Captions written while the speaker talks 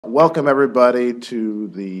Welcome, everybody, to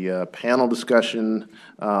the panel discussion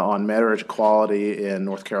on marriage equality in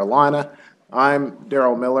North Carolina. I'm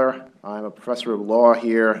Darrell Miller. I'm a professor of law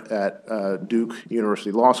here at Duke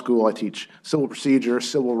University Law School. I teach civil procedure,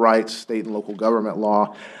 civil rights, state and local government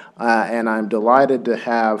law, and I'm delighted to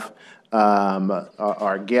have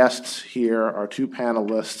our guests here, our two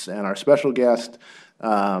panelists, and our special guest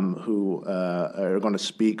who are going to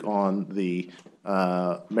speak on the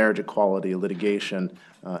marriage equality litigation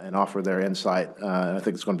and offer their insight. I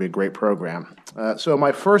think it's going to be a great program. So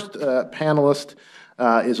my first panelist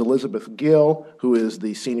is Elizabeth Gill, who is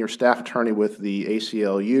the senior staff attorney with the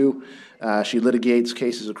ACLU. She litigates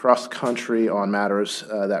cases across the country on matters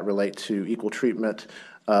that relate to equal treatment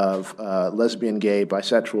of lesbian, gay,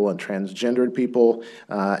 bisexual, and transgendered people,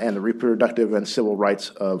 and the reproductive and civil rights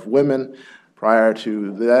of women. Prior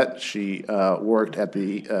to that, she worked at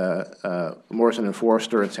the Morrison &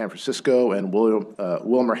 Foerster in San Francisco and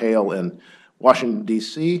Wilmer Hale in Washington,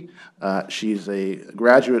 D.C. She's a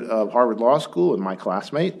graduate of Harvard Law School and my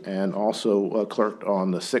classmate, and also clerked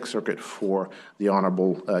on the Sixth Circuit for the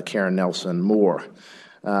Honorable Karen Nelson Moore.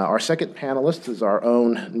 Our second panelist is our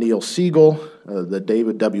own Neil Siegel, the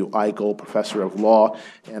David W. Eichel Professor of Law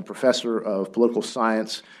and Professor of Political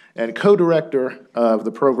Science and co-director of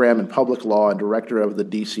the program in public law and director of the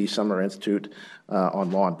D.C. Summer Institute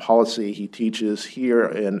on Law and Policy. He teaches here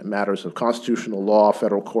in matters of constitutional law,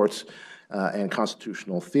 federal courts, and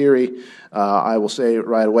constitutional theory. I will say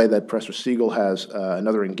right away that Professor Siegel has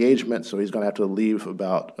another engagement, so he's going to have to leave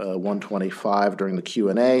about 1:25 during the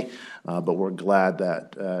Q&A, but we're glad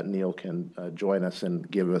that Neil can join us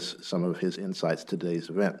and give us some of his insights to today's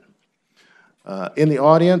event. In the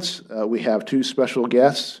audience, we have two special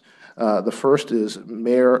guests. The first is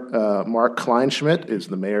Mayor Mark Kleinschmidt, is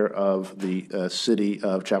the mayor of the city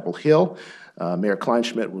of Chapel Hill. Mayor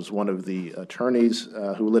Kleinschmidt was one of the attorneys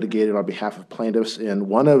who litigated on behalf of plaintiffs in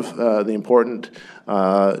one of the important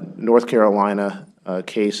North Carolina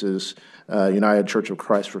cases, United Church of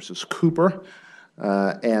Christ versus Cooper.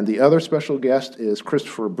 And the other special guest is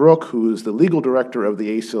Christopher Brook, who is the legal director of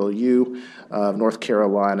the ACLU of North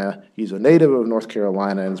Carolina. He's a native of North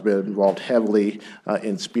Carolina and has been involved heavily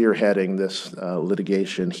in spearheading this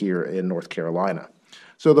litigation here in North Carolina.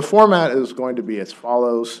 So the format is going to be as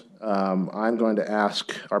follows. I'm going to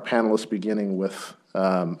ask our panelists, beginning with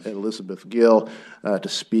Elizabeth Gill, to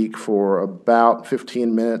speak for about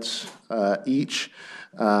 15 minutes each.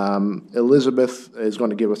 Elizabeth is going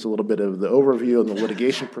to give us a little bit of the overview and the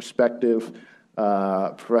litigation perspective.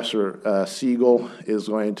 Professor Siegel is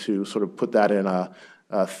going to sort of put that in a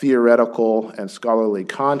theoretical and scholarly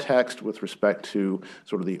context with respect to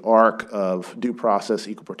sort of the arc of due process,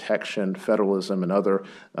 equal protection, federalism, and other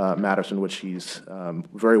matters in which he's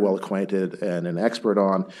very well acquainted and an expert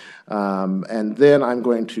on. And then I'm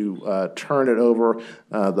going to turn it over.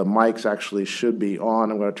 The mics actually should be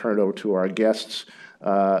on. I'm going to turn it over to our guests,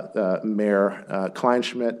 Mayor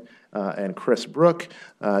Kleinschmidt and Chris Brook,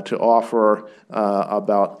 to offer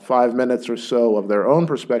about 5 minutes or so of their own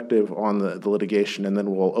perspective on the litigation, and then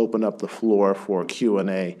we'll open up the floor for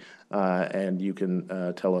Q&A, and you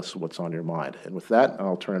can tell us what's on your mind. And with that,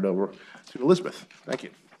 I'll turn it over to Elizabeth. Thank you.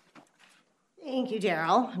 Thank you,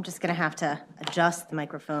 Darrell. I'm just going to have to adjust the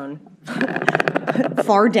microphone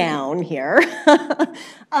far down here.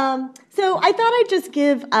 So I thought I'd just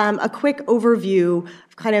give a quick overview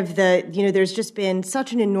of kind of there's just been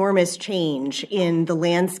such an enormous change in the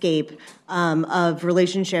landscape of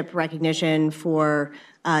relationship recognition for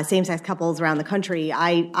same-sex couples around the country.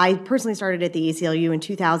 I personally started at the ACLU in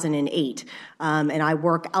 2008, and I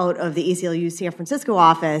work out of the ACLU San Francisco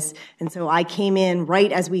office, and so I came in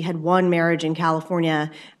right as we had won marriage in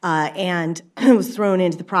California and was thrown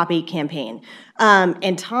into the Prop 8 campaign.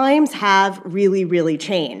 And times have really, really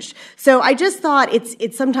changed. So I just thought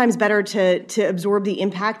it's sometimes better to absorb the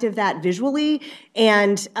impact of that visually.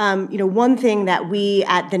 And one thing that we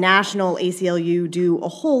at the national ACLU do a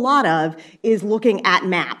whole lot of is looking at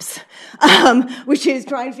maps, which is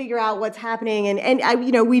trying to figure out what's happening.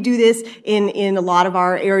 And we do this in a lot of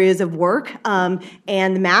our areas of work. And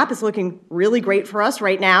the map is looking really great for us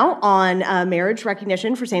right now on marriage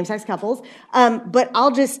recognition for same-sex couples. But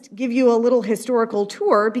I'll just give you a little historical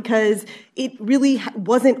tour because it really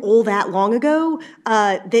wasn't all that long ago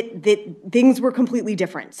that things were completely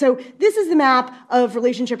different. So this is the map of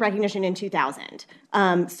relationship recognition in 2000.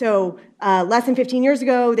 Less than 15 years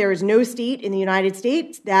ago, there is no state in the United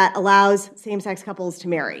States that allows same-sex couples to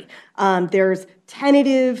marry. There's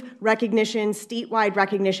tentative recognition, statewide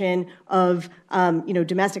recognition of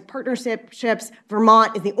domestic partnerships.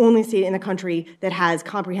 Vermont is the only state in the country that has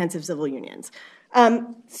comprehensive civil unions.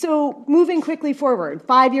 So moving quickly forward,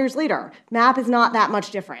 5 years later, map is not that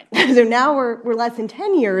much different. So now we're less than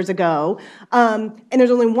 10 years ago, and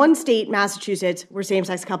there's only one state, Massachusetts, where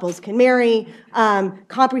same-sex couples can marry.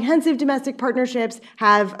 Comprehensive domestic partnerships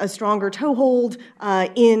have a stronger toehold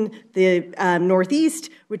in the Northeast,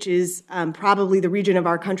 which is probably the region of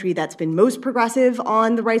our country that's been most progressive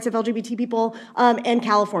on the rights of LGBT people, and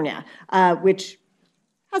California, which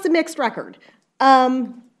has a mixed record.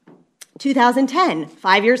 2010,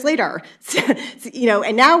 5 years later,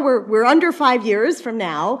 and now we're under 5 years from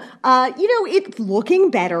now. It's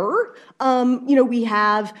looking better. We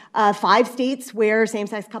have 5 states where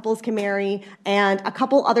same-sex couples can marry, and a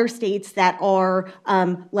couple other states that are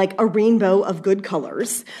like a rainbow of good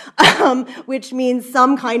colors, which means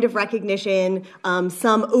some kind of recognition,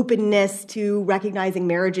 some openness to recognizing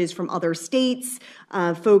marriages from other states.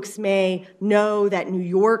 Folks may know that New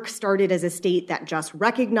York started as a state that just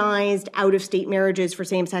recognized out-of-state marriages for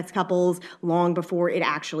same-sex couples long before it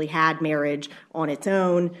actually had marriage on its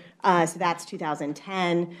own. So that's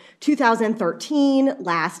 2010. 2013,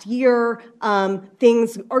 last year,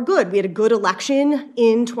 things are good. We had a good election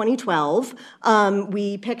in 2012.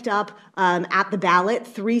 We picked up at the ballot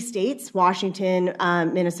 3 states, Washington,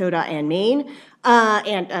 Minnesota, and Maine,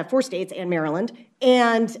 and 4 states and Maryland.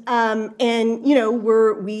 And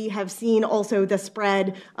we have seen also the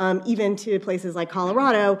spread, even to places like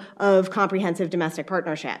Colorado, of comprehensive domestic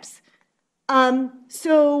partnerships.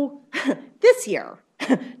 So this year,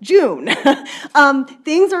 June,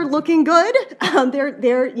 things are looking good.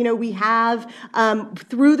 We have,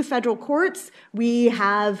 through the federal courts, we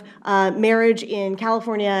have marriage in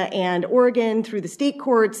California and Oregon. Through the state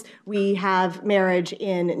courts, we have marriage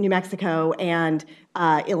in New Mexico and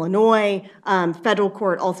Illinois, federal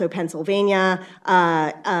court, also Pennsylvania,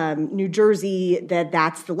 New Jersey,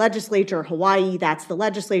 that's the legislature, Hawaii, that's the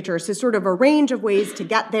legislature. So sort of a range of ways to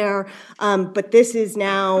get there. But this is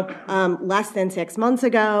now less than 6 months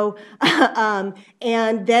ago.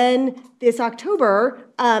 And then this October,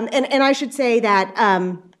 and I should say that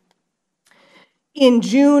in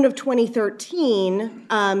June of 2013,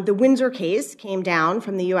 the Windsor case came down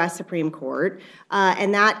from the U.S. Supreme Court,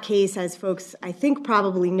 and that case, as folks I think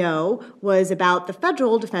probably know, was about the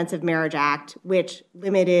Federal Defense of Marriage Act, which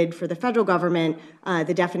limited for the federal government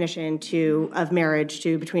the definition of marriage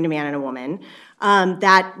to between a man and a woman.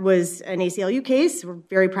 That was an ACLU case. We're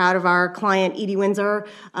very proud of our client, Edie Windsor,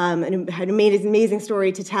 and had an amazing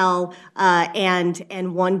story to tell,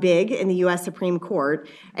 and won big in the U.S. Supreme Court.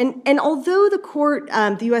 And although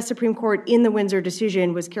the U.S. Supreme Court in the Windsor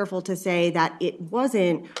decision was careful to say that it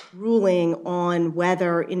wasn't ruling on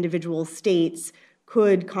whether individual states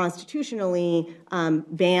could constitutionally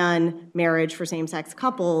ban marriage for same-sex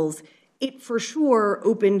couples, it for sure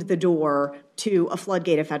opened the door to a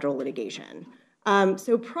floodgate of federal litigation.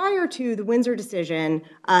 So prior to the Windsor decision,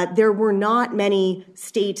 there were not many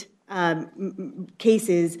state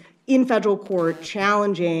cases in federal court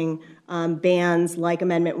challenging bans like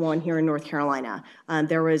Amendment 1 here in North Carolina.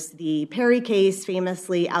 There was the Perry case,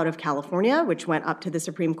 famously out of California, which went up to the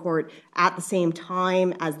Supreme Court at the same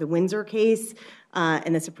time as the Windsor case,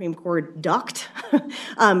 and the Supreme Court ducked,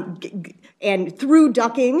 and through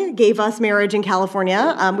ducking gave us marriage in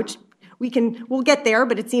California, which we'll get there,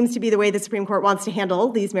 but it seems to be the way the Supreme Court wants to handle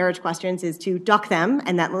these marriage questions is to duck them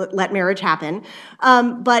and let marriage happen.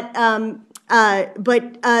 But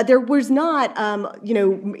there was not,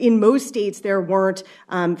 in most states there weren't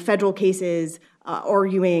federal cases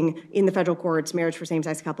arguing in the federal courts marriage for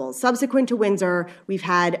same-sex couples. Subsequent to Windsor, we've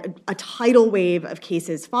had a tidal wave of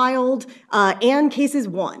cases filed and cases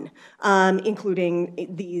won,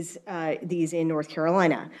 including these in North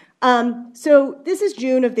Carolina. So this is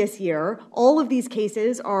June of this year. All of these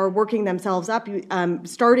cases are working themselves up.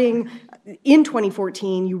 Starting in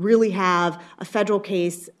 2014, you really have a federal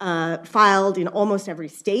case filed in almost every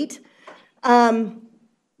state.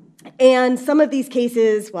 And some of these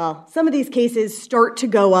cases start to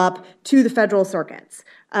go up to the federal circuits.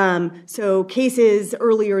 So cases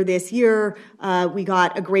earlier this year, we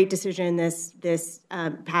got a great decision this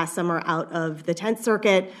past summer out of the 10th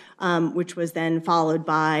Circuit, which was then followed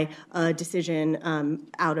by a decision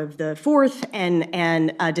out of the 4th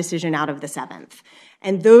and a decision out of the 7th.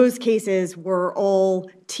 And those cases were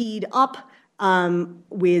all teed up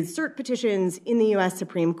with cert petitions in the U.S.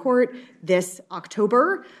 Supreme Court this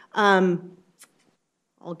October.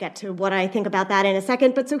 I'll get to what I think about that in a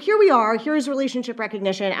second. But so here we are. Here's relationship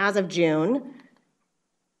recognition as of June.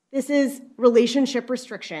 This is relationship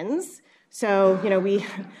restrictions. So, I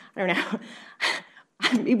don't know.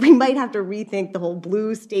 we might have to rethink the whole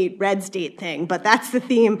blue state, red state thing, but that's the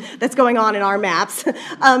theme that's going on in our maps.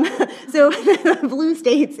 So blue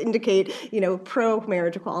states indicate,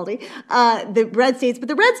 pro-marriage equality. The red states,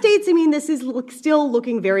 I mean, this is still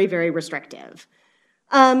looking very, very restrictive.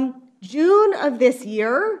 June of this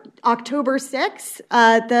year, October 6th,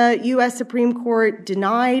 the U.S. Supreme Court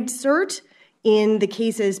denied cert in the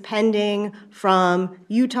cases pending from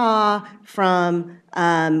Utah, from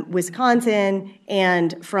Wisconsin,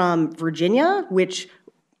 and from Virginia, which,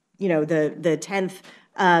 the 10th,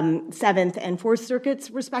 7th, and 4th circuits,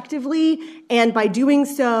 respectively. And by doing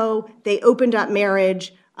so, they opened up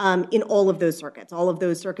marriage in all of those circuits. All of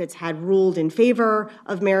those circuits had ruled in favor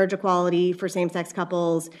of marriage equality for same-sex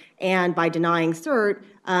couples, and by denying cert,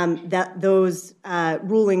 those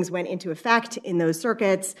rulings went into effect in those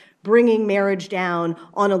circuits, bringing marriage down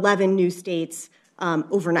on 11 new states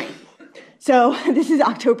overnight. So this is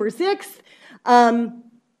October 6th.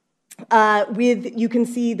 You can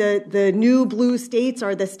see the new blue states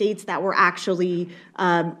are the states that were actually,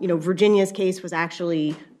 Virginia's case was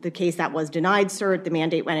actually the case that was denied cert. The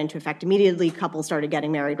mandate went into effect immediately. Couples started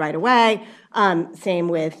getting married right away. Same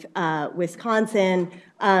with Wisconsin.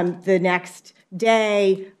 The next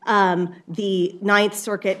day, the Ninth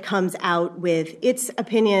Circuit comes out with its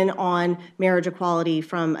opinion on marriage equality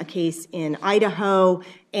from a case in Idaho,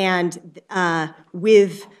 and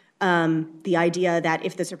with the idea that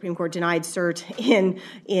if the Supreme Court denied cert in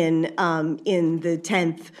the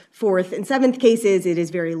 10th, 4th, and 7th cases, it is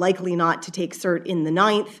very likely not to take cert in the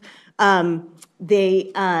 9th.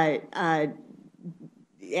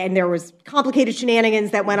 And there was complicated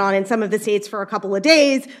shenanigans that went on in some of the states for a couple of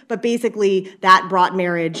days, but basically that brought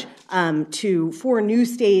marriage to 4 new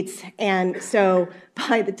states. And so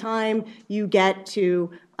by the time you get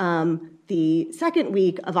to the second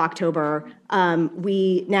week of October,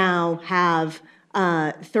 we now have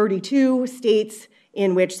 32 states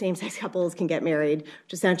in which same-sex couples can get married,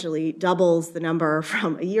 which essentially doubles the number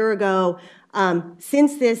from a year ago.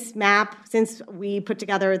 Since we put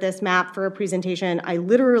together this map for a presentation, I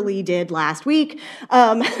literally did last week.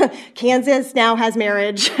 Kansas now has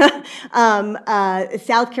marriage.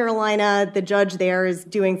 South Carolina, the judge there is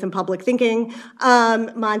doing some public thinking.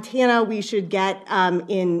 Montana, we should get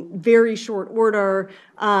in very short order,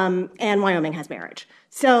 and Wyoming has marriage.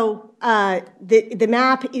 So the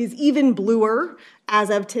map is even bluer as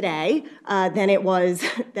of today than it was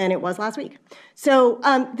last week. So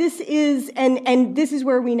this is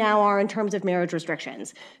where we now are in terms of marriage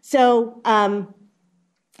restrictions. So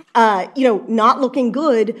not looking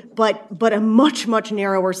good, but a much, much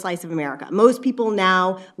narrower slice of America. Most people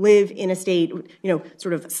now live in a state,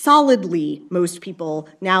 sort of solidly, most people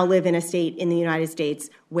now live in a state in the United States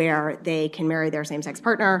where they can marry their same-sex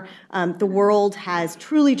partner. The world has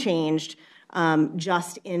truly changed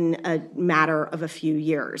just in a matter of a few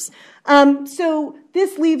years. So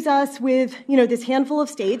this leaves us with, this handful of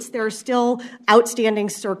states. There are still outstanding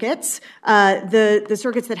circuits. The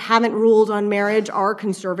circuits that haven't ruled on marriage are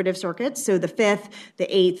conservative circuits, so the 5th, the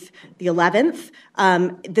 8th, the 11th.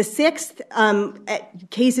 The 6th,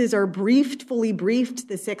 cases are fully briefed.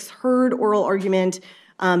 The 6th heard oral argument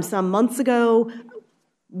some months ago.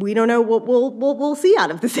 We don't know what we'll see out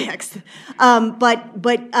of the 6th,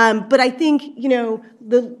 but I think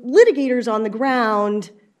the litigators on the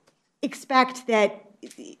ground expect that.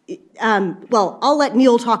 I'll let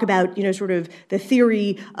Neil talk about sort of the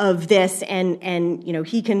theory of this, and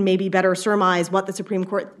he can maybe better surmise what the Supreme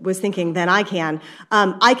Court was thinking than I can.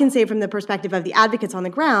 I can say from the perspective of the advocates on the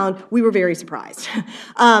ground, we were very surprised.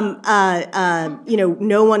 No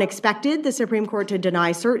one expected the Supreme Court to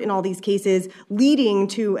deny cert in all these cases, leading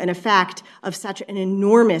to an effect of such an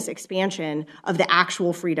enormous expansion of the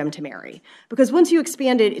actual freedom to marry. Because once you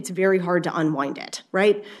expand it, it's very hard to unwind it,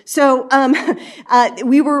 right? So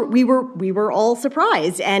we were all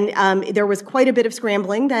surprised, and there was quite a bit of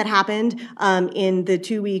scrambling that happened in the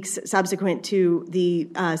 2 weeks subsequent to the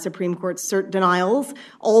Supreme Court's cert denials,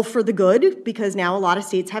 all for the good, because now a lot of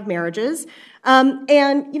states have marriages. And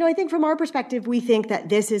I think from our perspective, we think that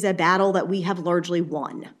this is a battle that we have largely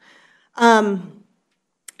won.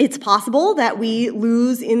 It's possible that we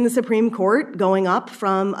lose in the Supreme Court going up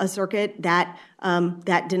from a circuit that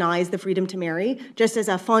denies the freedom to marry. Just as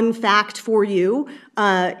a fun fact for you,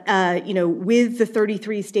 with the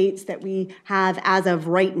 33 states that we have as of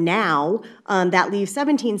right now, that leaves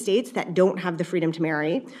 17 states that don't have the freedom to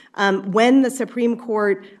marry. When the Supreme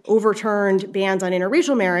Court overturned bans on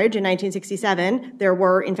interracial marriage in 1967, there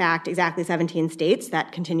were, in fact, exactly 17 states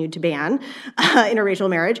that continued to ban interracial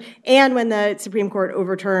marriage. And when the Supreme Court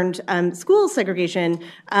overturned school segregation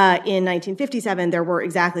in 1957, there were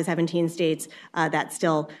exactly 17 states that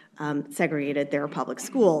still segregated their public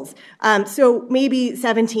schools. So maybe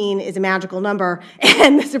 17 is a magical number,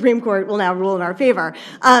 and the Supreme Court will now rule in our favor.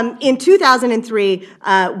 In 2003,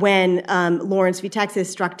 when Lawrence v.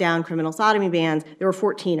 Texas struck down criminal sodomy bans, there were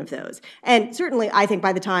 14 of those. And certainly, I think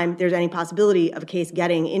by the time there's any possibility of a case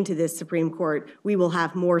getting into this Supreme Court, we will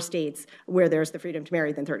have more states where there's the freedom to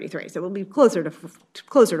marry than 33. So it will be closer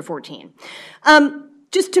to 14.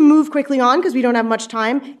 Just to move quickly on, because we don't have much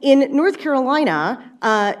time, in North Carolina,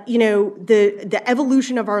 the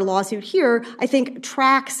evolution of our lawsuit here, I think,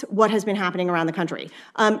 tracks what has been happening around the country.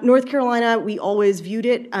 North Carolina, we always viewed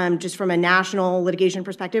it, just from a national litigation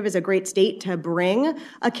perspective, as a great state to bring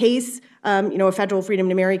a case, a federal freedom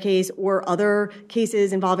to marry case or other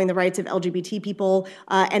cases involving the rights of LGBT people.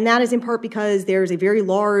 And that is in part because there's a very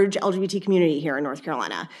large LGBT community here in North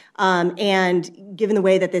Carolina. And given the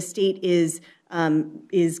way that this state is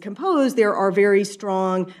composed, there are very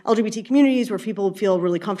strong LGBT communities where people feel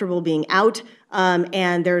really comfortable being out,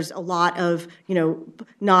 and there's a lot of,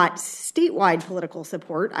 not statewide political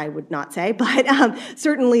support, I would not say, but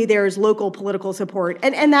certainly there's local political support,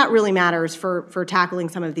 and that really matters for tackling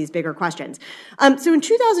some of these bigger questions. So in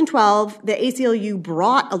 2012, the ACLU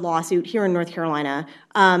brought a lawsuit here in North Carolina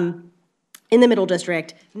in the Middle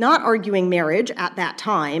District, not arguing marriage at that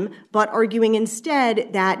time, but arguing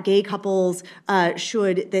instead that gay couples it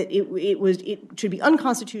should be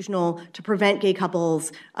unconstitutional to prevent gay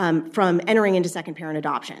couples from entering into second-parent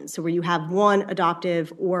adoption. So where you have one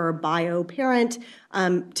adoptive or bio parent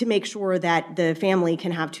to make sure that the family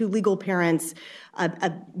can have two legal parents.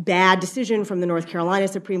 A bad decision from the North Carolina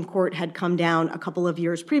Supreme Court had come down a couple of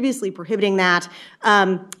years previously prohibiting that,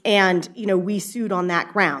 and we sued on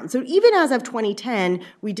that ground. So even as of 2010,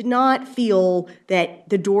 we did not feel that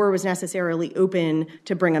the door was necessarily open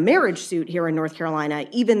to bring a marriage suit here in North Carolina,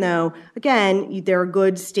 even though, again, there are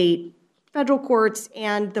good state federal courts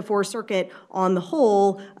and the Fourth Circuit on the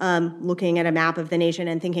whole, looking at a map of the nation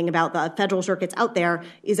and thinking about the federal circuits out there,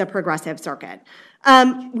 is a progressive circuit.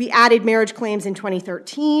 We added marriage claims in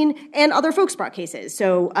 2013, and other folks brought cases.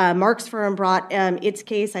 So Mark's firm brought its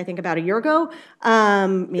case, I think, about a year ago,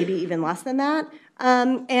 maybe even less than that.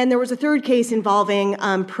 And there was a third case involving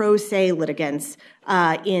pro se litigants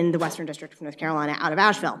in the Western District of North Carolina out of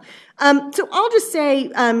Asheville. So I'll just say,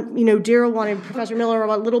 Darrell Professor Miller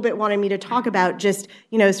a little bit wanted me to talk about just,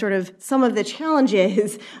 sort of some of the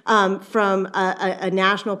challenges from a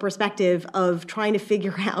national perspective of trying to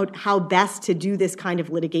figure out how best to do this kind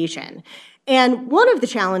of litigation. And one of the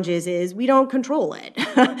challenges is we don't control it.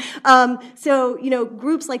 So,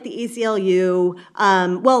 groups like the ACLU,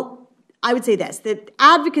 I would say this, that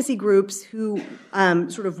advocacy groups who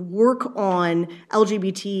sort of work on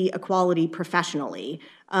LGBT equality professionally,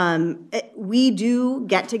 we do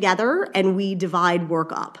get together and we divide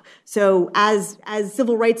work up. So as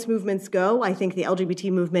civil rights movements go, I think the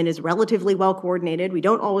LGBT movement is relatively well coordinated. We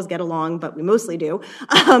don't always get along, but we mostly do.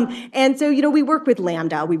 And so, we work with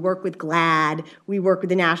Lambda, we work with GLAAD, we work with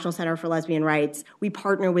the National Center for Lesbian Rights. We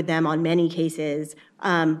partner with them on many cases.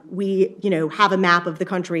 We, have a map of the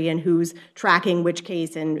country and who's tracking which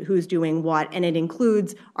case and who's doing what, and it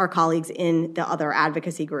includes our colleagues in the other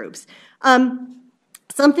advocacy groups.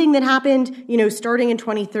 Something that happened, starting in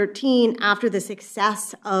 2013 after the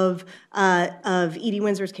success of Edie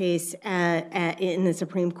Windsor's case in the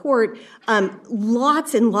Supreme Court,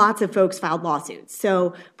 lots and lots of folks filed lawsuits.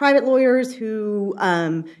 So private lawyers who,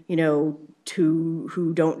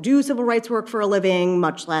 who don't do civil rights work for a living,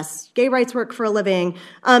 much less gay rights work for a living,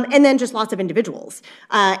 and then just lots of individuals.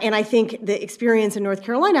 And I think the experience in North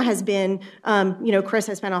Carolina has been, Chris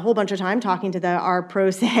has spent a whole bunch of time talking to our pro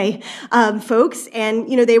se folks,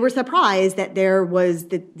 and they were surprised that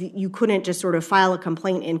you couldn't just sort of file a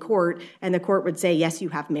complaint in court and the court would say, yes, you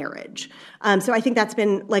have marriage. So I think that's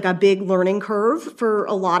been like a big learning curve for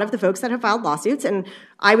a lot of the folks that have filed lawsuits, and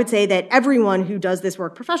I would say that everyone who does this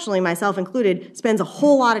work professionally, myself included, spends a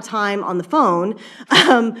whole lot of time on the phone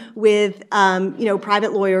with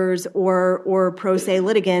private lawyers or pro se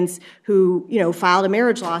litigants who filed a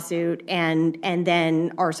marriage lawsuit and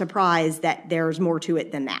then are surprised that there's more to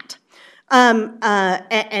it than that.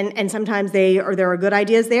 And sometimes there are good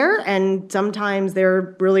ideas there, and sometimes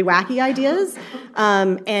they're really wacky ideas.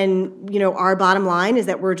 And our bottom line is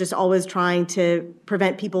that we're just always trying to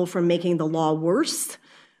prevent people from making the law worse,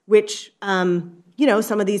 which some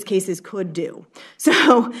of these cases could do.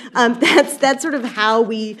 So that's sort of how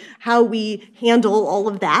we handle all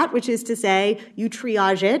of that, which is to say you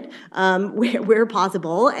triage it where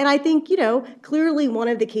possible. And I think clearly one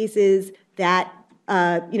of the cases that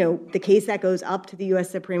the case that goes up to the U.S.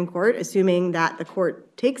 Supreme Court, assuming that the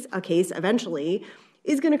court takes a case eventually,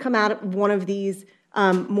 is going to come out of one of these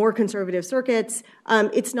more conservative circuits.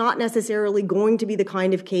 It's not necessarily going to be the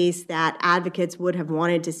kind of case that advocates would have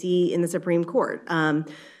wanted to see in the Supreme Court.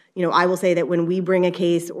 I will say that when we bring a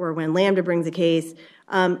case or when Lambda brings a case,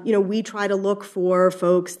 we try to look for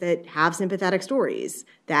folks that have sympathetic stories,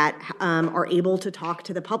 that are able to talk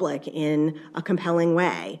to the public in a compelling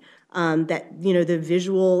way. That, the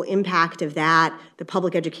visual impact of that, the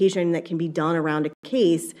public education that can be done around a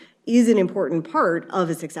case is an important part of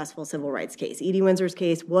a successful civil rights case. Edie Windsor's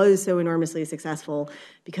case was so enormously successful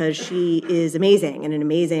because she is amazing and an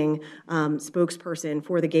amazing spokesperson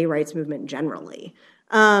for the gay rights movement generally.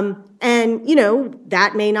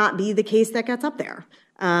 That may not be the case that gets up there.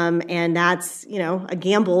 And that's, a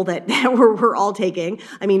gamble that we're all taking.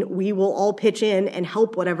 I mean, we will all pitch in and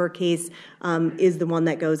help whatever case is the one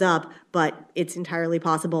that goes up, but it's entirely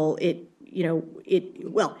possible it's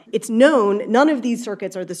known none of these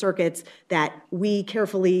circuits are the circuits that we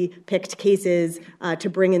carefully picked cases to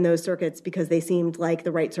bring in those circuits because they seemed like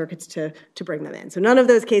the right circuits to bring them in. So none of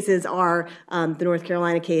those cases are the North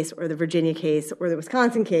Carolina case or the Virginia case or the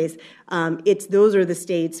Wisconsin case. Those are the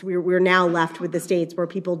states. We're now left with the states where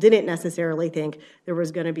people didn't necessarily think there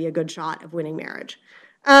was going to be a good shot of winning marriage.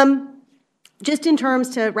 Just in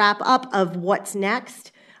terms to wrap up of what's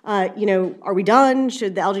next, are we done?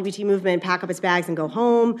 Should the LGBT movement pack up its bags and go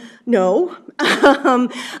home? No,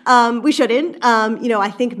 we shouldn't. I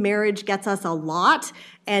think marriage gets us a lot,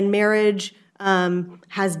 and marriage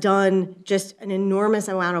has done just an enormous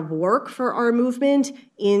amount of work for our movement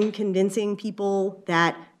in convincing people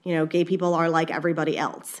that, gay people are like everybody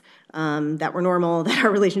else, that we're normal, that our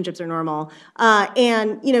relationships are normal.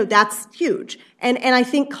 That's huge. And I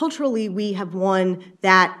think culturally we have won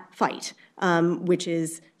that fight, which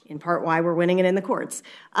is in part why we're winning it in the courts.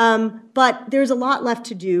 But there's a lot left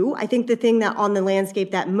to do. I think the thing that on the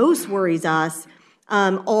landscape that most worries us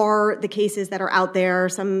are the cases that are out there.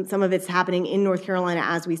 Some of it's happening in North Carolina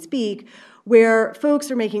as we speak, where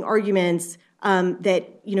folks are making arguments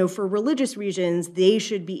that, for religious reasons, they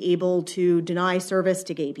should be able to deny service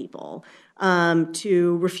to gay people,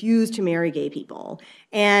 to refuse to marry gay people,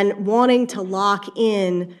 and wanting to lock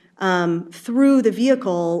in through the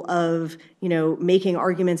vehicle of, making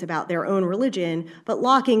arguments about their own religion, but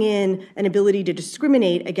locking in an ability to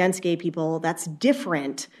discriminate against gay people that's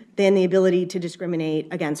different than the ability to discriminate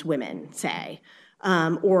against women, say,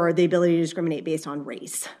 or the ability to discriminate based on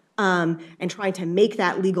race. And trying to make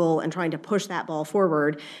that legal and trying to push that ball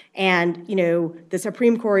forward. And, the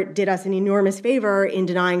Supreme Court did us an enormous favor in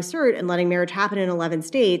denying cert and letting marriage happen in 11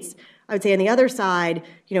 states. I would say on the other side,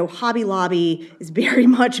 Hobby Lobby is very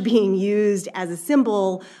much being used as a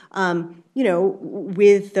symbol,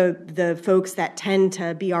 with the folks that tend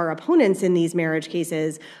to be our opponents in these marriage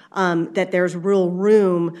cases, that there's real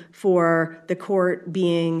room for the court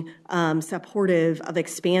being supportive of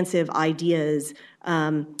expansive ideas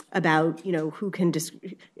about, who can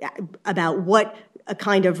about what a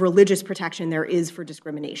kind of religious protection there is for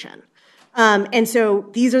discrimination. And so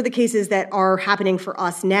these are the cases that are happening for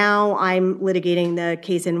us now. I'm litigating the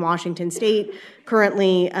case in Washington State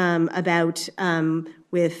currently about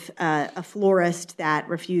with a florist that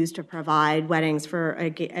refused to provide weddings for a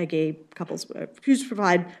gay couple's refused to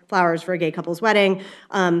provide flowers for a gay couple's wedding.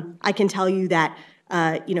 I can tell you that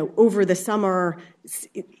over the summer,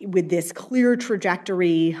 with this clear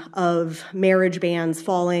trajectory of marriage bans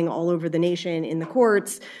falling all over the nation in the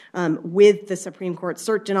courts, with the Supreme Court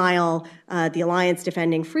cert denial, the Alliance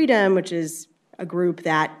Defending Freedom, which is a group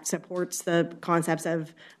that supports the concepts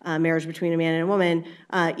of marriage between a man and a woman,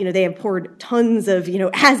 they have poured tons of,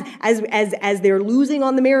 as they're losing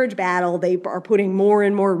on the marriage battle, they are putting more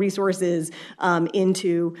and more resources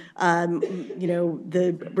into,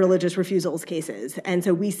 the religious refusals cases. And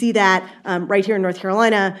so we see that right here in North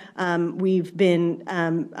Carolina. We've been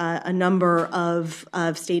a number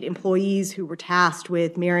of state employees who were tasked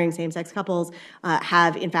with marrying same-sex couples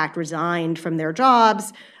have, in fact, resigned from their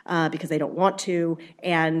jobs because they don't want to,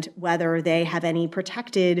 and whether they have any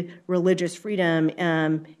protected religious freedom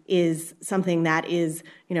is something that is,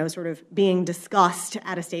 sort of being discussed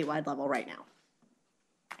at a statewide level right now.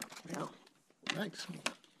 So. Thanks.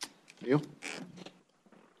 You?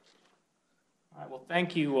 All right, well,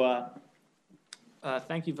 thank you.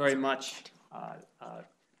 Thank you very much,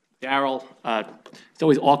 Darrell. It's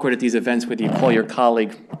always awkward at these events whether you call your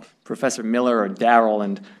colleague Professor Miller or Darrell,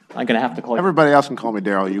 and I'm going to have to call you. Everybody else can call me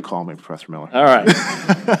Darrell. You call me Professor Miller. All right.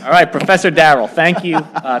 All right, Professor Darrell, thank you.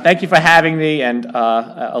 Thank you for having me. And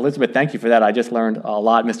Elizabeth, thank you for that. I just learned a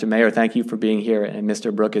lot. Mr. Mayor, thank you for being here, and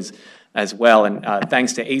Mr. Brook as well. And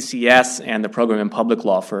thanks to ACS and the Program in Public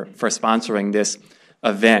Law for sponsoring this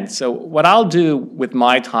event. So what I'll do with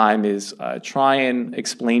my time is try and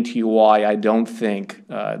explain to you why I don't think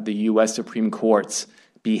the U.S. Supreme Court's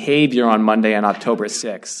behavior on Monday on October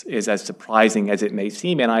 6th is as surprising as it may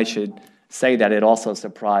seem, and I should say that it also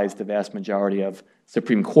surprised the vast majority of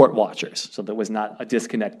Supreme Court watchers. So there was not a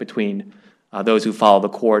disconnect between those who follow the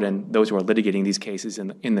court and those who are litigating these cases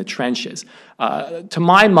in the trenches. To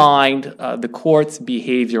my mind, the court's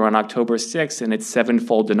behavior on October 6th and its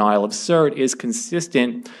sevenfold denial of cert is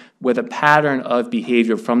consistent with a pattern of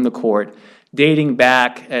behavior from the court dating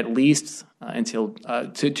back at least until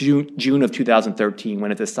to June of 2013,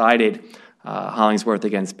 when it decided Hollingsworth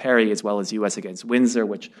against Perry, as well as U.S. against Windsor,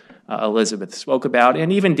 which Elizabeth spoke about,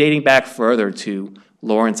 and even dating back further to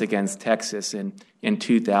Lawrence against Texas in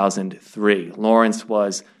 2003. Lawrence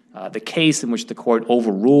was the case in which the court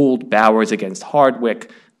overruled Bowers against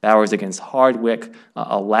Hardwick. Bowers against Hardwick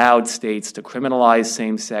allowed states to criminalize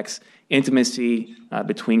same-sex intimacy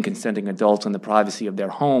between consenting adults in the privacy of their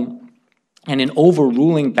home. And in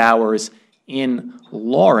overruling Bowers in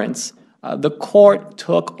Lawrence, the court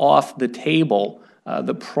took off the table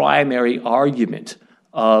the primary argument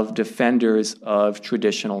of defenders of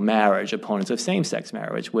traditional marriage, opponents of same-sex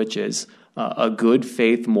marriage, which is a good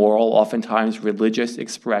faith, moral, oftentimes religious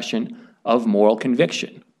expression of moral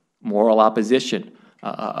conviction, moral opposition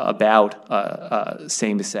about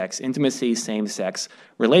same-sex intimacy, same-sex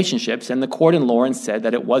relationships. And the court in Lawrence said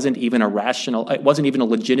that it wasn't even a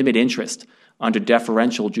legitimate interest under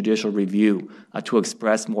deferential judicial review to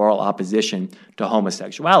express moral opposition to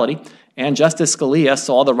homosexuality. And Justice Scalia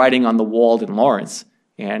saw the writing on the wall in Lawrence,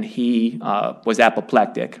 and he was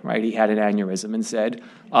apoplectic, right? He had an aneurysm and said,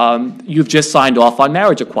 you've just signed off on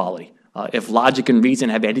marriage equality. If logic and reason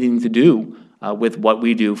have anything to do with what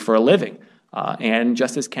we do for a living. And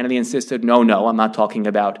Justice Kennedy insisted, no, I'm not talking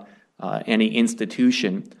about any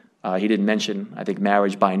institution. He didn't mention, I think,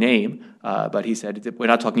 marriage by name, but he said, we're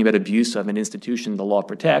not talking about abuse of an institution the law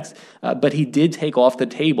protects. But he did take off the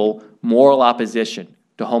table moral opposition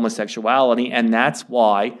to homosexuality, and that's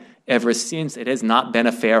why ever since it has not been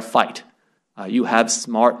a fair fight. You have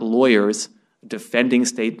smart lawyers defending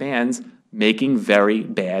state bans making very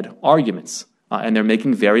bad arguments. And they're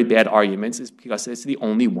making very bad arguments is because it's the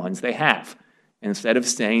only ones they have. Instead of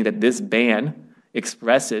saying that this ban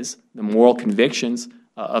expresses the moral convictions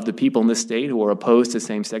of the people in the state who are opposed to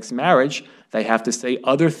same-sex marriage, they have to say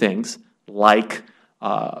other things like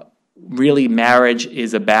really marriage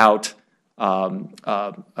is about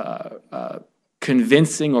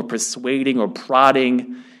convincing or persuading or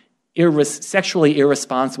prodding sexually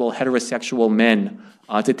irresponsible heterosexual men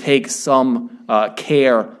to take some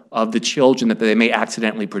care of the children that they may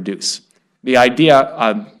accidentally produce. The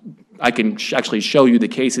idea, I can actually show you the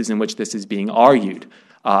cases in which this is being argued.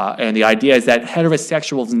 And the idea is that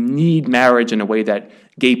heterosexuals need marriage in a way that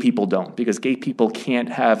gay people don't, because gay people can't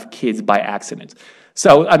have kids by accident.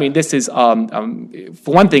 So, I mean, this is,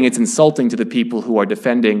 for one thing, it's insulting to the people who are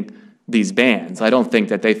defending these bans. I don't think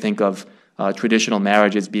that they think of traditional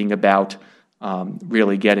marriage as being about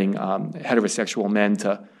really getting heterosexual men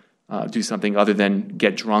to do something other than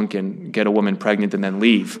get drunk and get a woman pregnant and then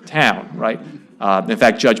leave town, right? In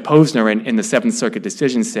fact, Judge Posner in the Seventh Circuit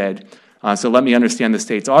decision said, so let me understand the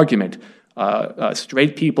state's argument.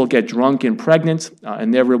 Straight people get drunk and pregnant,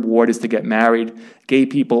 and their reward is to get married. Gay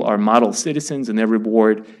people are model citizens, and their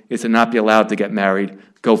reward is to not be allowed to get married.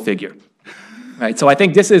 Go figure. Right? So I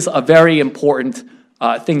think this is a very important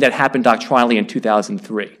thing that happened doctrinally in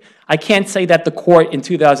 2003. I can't say that the court in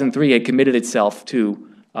 2003 had committed itself to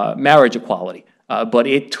marriage equality, but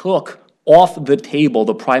it took off the table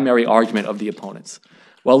the primary argument of the opponents.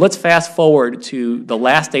 Well, let's fast forward to the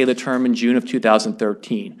last day of the term in June of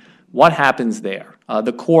 2013. What happens there?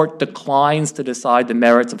 The court declines to decide the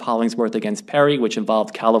merits of Hollingsworth against Perry, which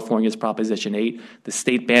involved California's Proposition 8, the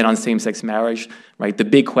state ban on same-sex marriage, right? The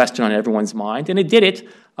big question on everyone's mind. And it did it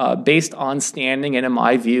based on standing and, in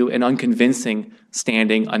my view, an unconvincing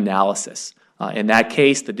standing analysis. In that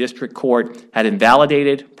case, the district court had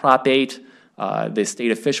invalidated Prop 8. The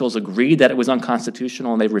state officials agreed that it was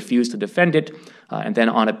unconstitutional, and they refused to defend it. And then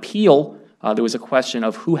on appeal, there was a question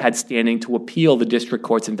of who had standing to appeal the district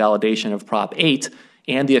court's invalidation of Prop 8,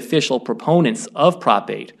 and the official proponents of Prop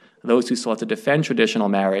 8, those who sought to defend traditional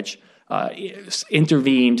marriage,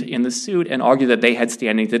 intervened in the suit and argued that they had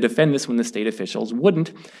standing to defend this when the state officials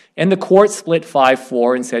wouldn't. And the court split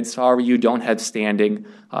 5-4 and said, sorry, you don't have standing.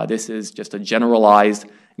 This is just a generalized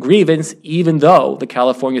grievance, even though the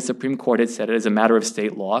California Supreme Court had said it as a matter of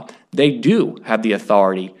state law. They do have the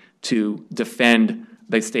authority to defend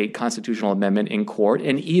the state constitutional amendment in court,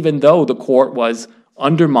 and even though the court was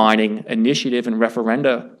undermining initiative and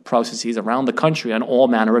referenda processes around the country on all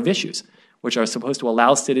manner of issues, which are supposed to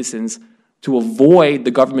allow citizens to avoid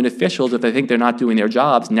the government officials if they think they're not doing their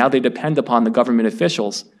jobs. Now they depend upon the government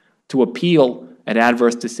officials to appeal an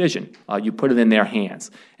adverse decision. You put it in their hands.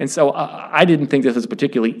 And so I didn't think this was a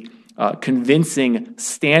particularly convincing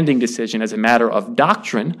standing decision as a matter of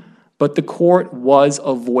doctrine, but the court was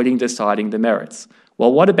avoiding deciding the merits.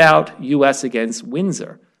 Well, what about U.S. against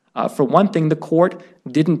Windsor? For one thing, the court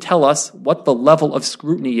didn't tell us what the level of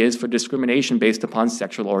scrutiny is for discrimination based upon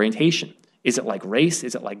sexual orientation. Is it like race?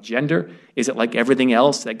 Is it like gender? Is it like everything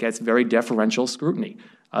else that gets very deferential scrutiny?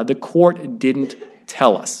 The court didn't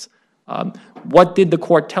tell us. What did the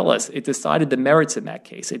court tell us? It decided the merits in that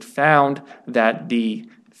case. It found that the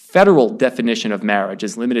federal definition of marriage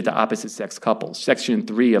is limited to opposite-sex couples, Section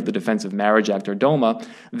 3 of the Defense of Marriage Act, or DOMA.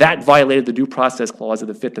 That violated the Due Process Clause of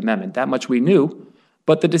the Fifth Amendment. That much we knew,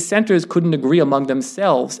 but the dissenters couldn't agree among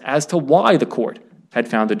themselves as to why the court had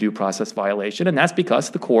found a due process violation, and that's because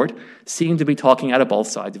the court seemed to be talking out of both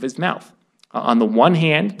sides of his mouth. On the one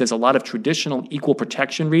hand, there's a lot of traditional equal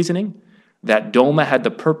protection reasoning, that DOMA had the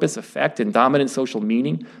purpose, effect, and dominant social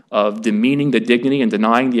meaning of demeaning the dignity and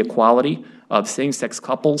denying the equality of same-sex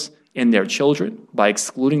couples and their children by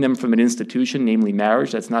excluding them from an institution, namely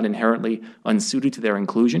marriage, that's not inherently unsuited to their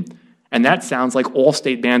inclusion. And that sounds like all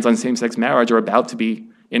state bans on same-sex marriage are about to be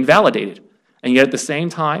invalidated. And yet at the same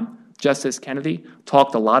time, Justice Kennedy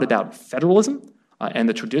talked a lot about federalism and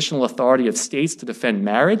the traditional authority of states to defend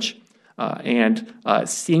marriage, and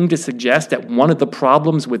seemed to suggest that one of the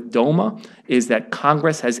problems with DOMA is that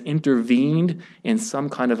Congress has intervened in some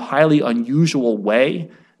kind of highly unusual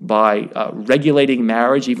way by regulating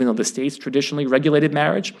marriage, even though the states traditionally regulated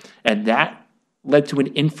marriage, and that led to an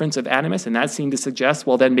inference of animus, and that seemed to suggest,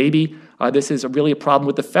 well, then maybe this is really a problem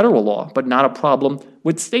with the federal law, but not a problem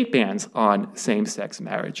with state bans on same-sex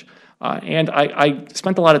marriage. And I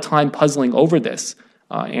spent a lot of time puzzling over this,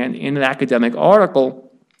 and in an academic article,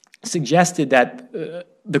 suggested that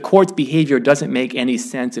the court's behavior doesn't make any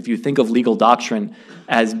sense if you think of legal doctrine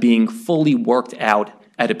as being fully worked out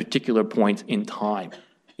at a particular point in time.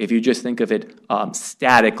 If you just think of it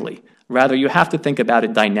statically. Rather, you have to think about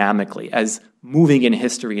it dynamically, as moving in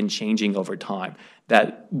history and changing over time.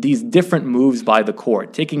 That these different moves by the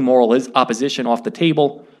court, taking moral opposition off the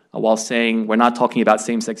table while saying we're not talking about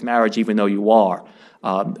same-sex marriage even though you are,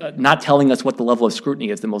 not telling us what the level of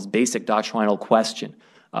scrutiny is, the most basic doctrinal question,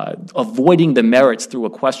 avoiding the merits through a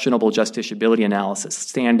questionable justiciability analysis,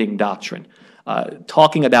 standing doctrine,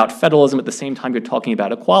 talking about federalism at the same time you're talking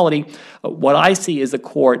about equality. What I see is a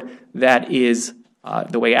court that is,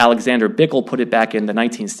 the way Alexander Bickel put it back in the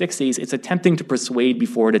 1960s, it's attempting to persuade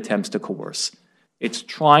before it attempts to coerce. It's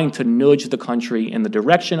trying to nudge the country in the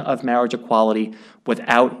direction of marriage equality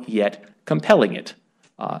without yet compelling it.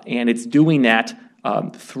 And it's doing that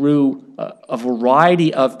through a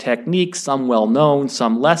variety of techniques, some well-known,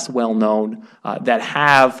 some less well-known, that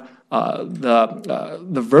have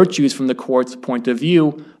the virtues from the court's point of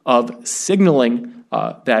view of signaling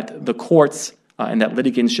that the courts and that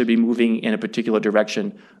litigants should be moving in a particular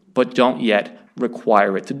direction, but don't yet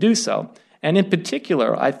require it to do so. And in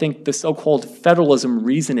particular, I think the so-called federalism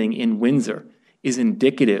reasoning in Windsor is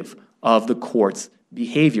indicative of the court's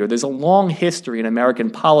behavior. There's a long history in American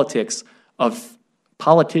politics of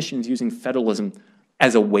politicians using federalism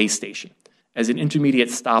as a way station, as an intermediate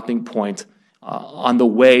stopping point on the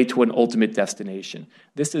way to an ultimate destination.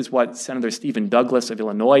 This is what Senator Stephen Douglas of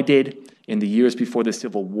Illinois did in the years before the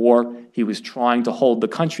Civil War. He was trying to hold the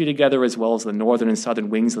country together as well as the northern and southern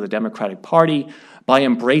wings of the Democratic Party by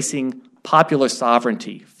embracing popular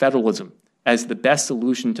sovereignty, federalism, as the best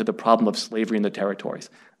solution to the problem of slavery in the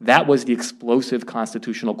territories. That was the explosive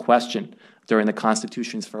constitutional question during the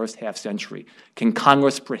Constitution's first half century. Can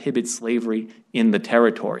Congress prohibit slavery in the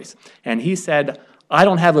territories? And he said, I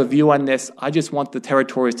don't have a view on this. I just want the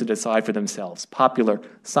territories to decide for themselves. Popular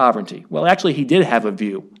sovereignty. Well, actually, he did have a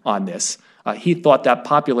view on this. He thought that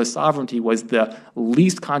popular sovereignty was the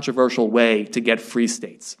least controversial way to get free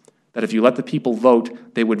states. That if you let the people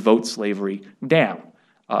vote, they would vote slavery down.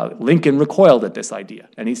 Lincoln recoiled at this idea,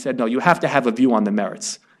 and he said, no, you have to have a view on the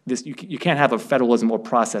merits. You can't have a federalism or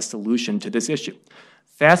process solution to this issue.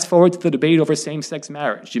 Fast forward to the debate over same-sex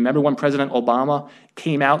marriage. Do you remember when President Obama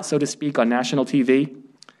came out, so to speak, on national TV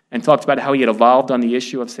and talked about how he had evolved on the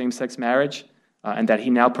issue of same-sex marriage and that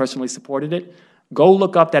he now personally supported it? Go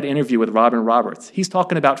look up that interview with Robin Roberts. He's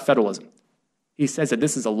talking about federalism. He says that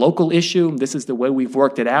this is a local issue. This is the way we've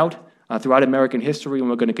worked it out throughout American history, and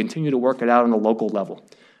we're going to continue to work it out on a local level.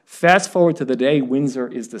 Fast forward to the day Windsor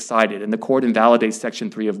is decided and the court invalidates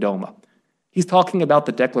Section 3 of DOMA. He's talking about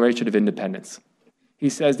the Declaration of Independence. He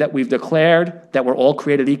says that we've declared that we're all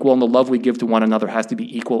created equal and the love we give to one another has to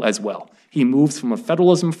be equal as well. He moves from a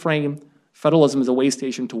federalism frame, federalism is a way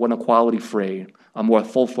station, to one equality frame, a more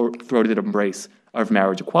full-throated embrace of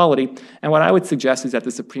marriage equality. And what I would suggest is that the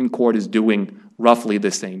Supreme Court is doing roughly the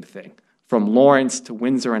same thing, from Lawrence to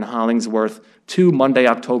Windsor and Hollingsworth to Monday,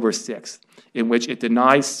 October 6th, in which it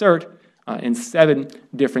denies cert in 7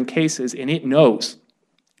 different cases, and it knows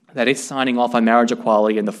that it's signing off on marriage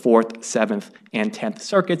equality in the 4th, 7th, and 10th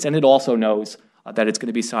circuits, and it also knows that it's going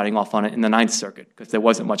to be signing off on it in the 9th Circuit, because there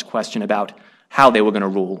wasn't much question about how they were going to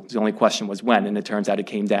rule. The only question was when, and it turns out it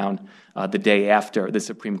came down the day after the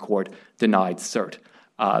Supreme Court denied cert.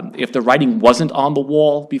 If the writing wasn't on the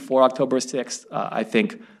wall before October 6th, I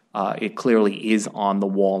think it clearly is on the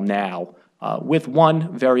wall now, with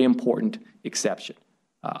one very important exception.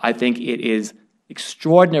 I think it is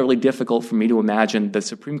extraordinarily difficult for me to imagine the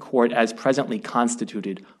Supreme Court as presently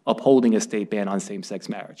constituted upholding a state ban on same-sex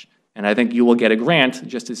marriage. And I think you will get a grant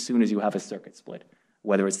just as soon as you have a circuit split,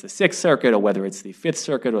 whether it's the 6th Circuit or whether it's the 5th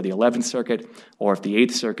Circuit or the 11th Circuit, or if the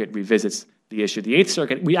 8th Circuit revisits the issue. The 8th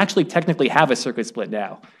Circuit, we actually technically have a circuit split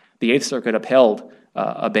now. The 8th Circuit upheld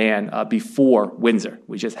a ban before Windsor.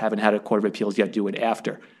 We just haven't had a Court of Appeals yet do it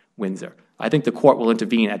after Windsor. I think the court will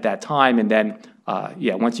intervene at that time, and then,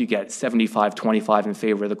 once you get 75-25 in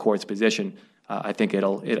favor of the court's position, I think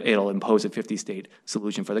it'll impose a 50-state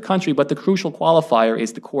solution for the country. But the crucial qualifier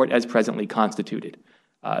is the court as presently constituted.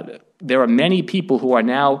 There are many people who are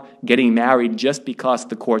now getting married just because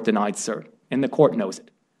the court denied cert, and the court knows it,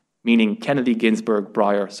 meaning Kennedy, Ginsburg,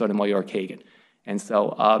 Breyer, Sotomayor, Kagan. And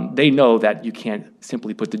so they know that you can't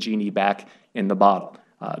simply put the genie back in the bottle.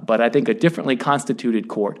 But I think a differently constituted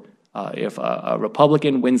court, if a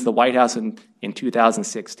Republican wins the White House in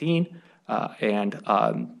 2016, and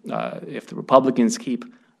if the Republicans keep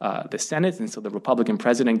the Senate, and so the Republican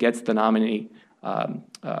president gets the nominee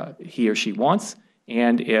he or she wants,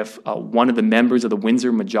 and if one of the members of the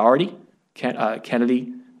Windsor majority,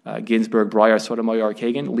 Kennedy, Ginsburg, Breyer, Sotomayor,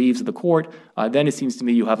 Kagan, leaves the court, then it seems to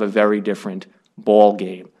me you have a very different ball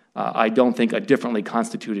game. I don't think a differently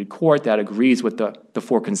constituted court that agrees with the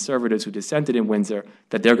 4 conservatives who dissented in Windsor,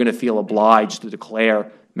 that they're going to feel obliged to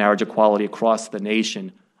declare marriage equality across the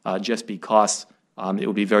nation just because it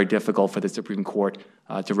would be very difficult for the Supreme Court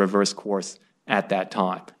to reverse course at that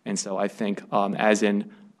time. And so I think, as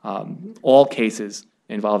in all cases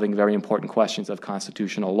involving very important questions of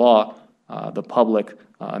constitutional law, the public,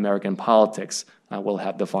 American politics, will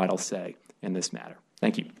have the final say in this matter.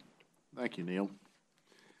 Thank you. Thank you, Neil.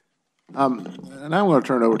 And I want to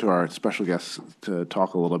turn it over to our special guests to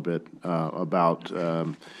talk a little bit about,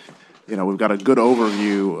 we've got a good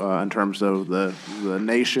overview in terms of the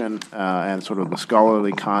nation and sort of the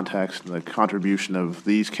scholarly context and the contribution of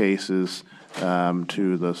these cases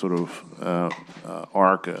to the sort of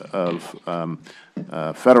arc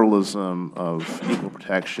of federalism, of equal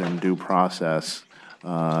protection, due process,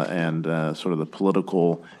 and sort of the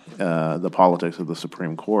politics of the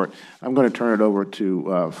Supreme Court. I'm going to turn it over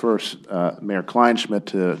to first Mayor Kleinschmidt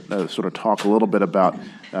to sort of talk a little bit about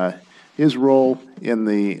his role in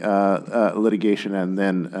the litigation, and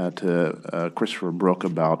then to Christopher Brook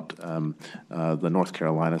about the North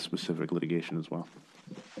Carolina specific litigation as well.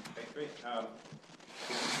 Okay, great.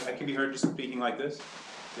 I can be heard just speaking like this?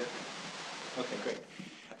 Yeah. Okay, great.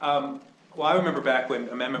 Well, I remember back when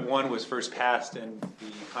Amendment 1 was first passed and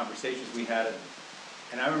the conversations we had,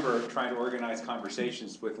 and I remember trying to organize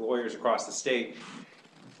conversations with lawyers across the state,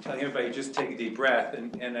 telling everybody just take a deep breath,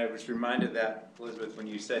 and I was reminded that, Elizabeth, when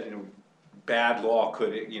you said, bad law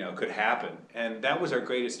could happen, and that was our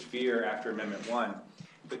greatest fear after Amendment 1.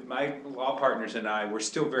 But my law partners and I were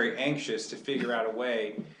still very anxious to figure out a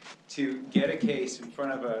way to get a case in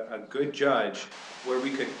front of a good judge where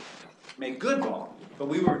we could make good law. But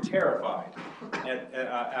we were terrified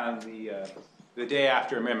on the day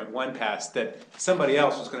after Amendment 1 passed that somebody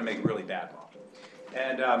else was going to make really bad law.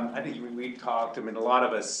 And I think we talked, a lot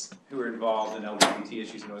of us who were involved in LGBT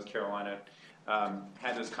issues in North Carolina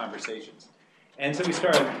had those conversations. And so we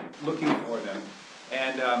started looking for them.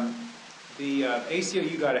 And the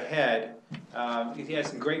ACLU got ahead. He had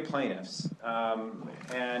some great plaintiffs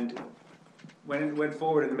and went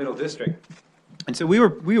forward in the Middle District. And so we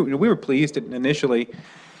were pleased initially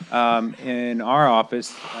in our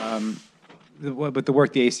office with the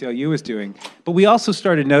work the ACLU was doing. But we also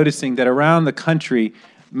started noticing that around the country,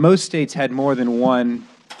 most states had more than one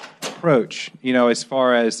approach. As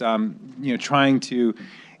far as trying to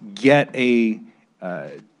get a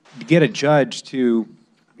judge to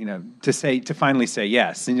to finally say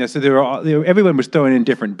yes. And so everyone was throwing in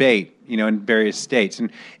different bait, in various states, and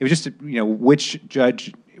it was just which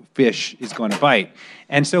judge fish is going to bite.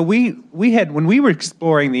 And so we had, when we were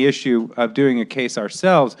exploring the issue of doing a case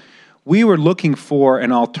ourselves, we were looking for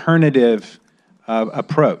an alternative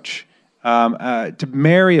approach to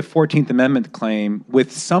marry a 14th Amendment claim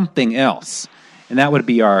with something else, and that would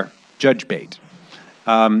be our judge bait.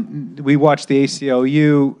 We watched the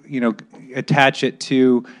ACLU, attach it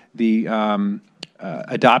to the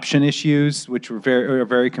adoption issues, which were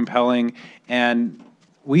very compelling, and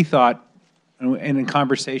we thought, and in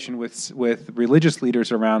conversation with religious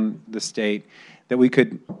leaders around the state, that we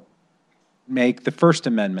could make the First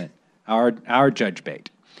Amendment our judge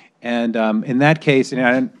bait. And in that case,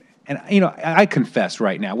 I confess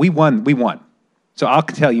right now, we won. So I'll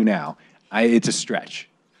tell you now, it's a stretch.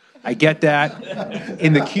 I get that.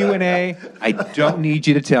 In the Q&A, I don't need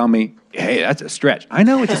you to tell me, hey, that's a stretch. I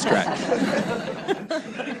know it's a stretch.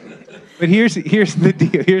 But here's the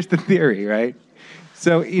deal. Here's the theory, right?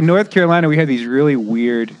 So in North Carolina, we have these really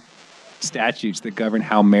weird statutes that govern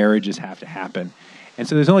how marriages have to happen. And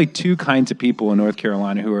so there's only two kinds of people in North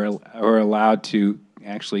Carolina who are allowed to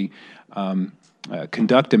actually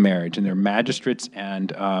conduct a marriage, and they're magistrates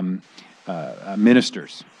and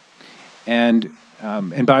ministers. And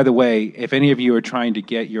by the way, if any of you are trying to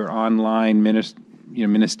get your online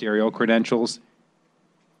ministerial credentials,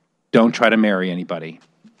 don't try to marry anybody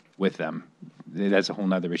with them. That's a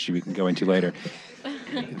whole other issue we can go into later.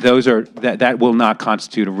 That will not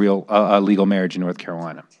constitute a legal marriage in North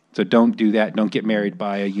Carolina. So don't do that. Don't get married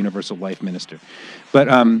by a universal life minister. But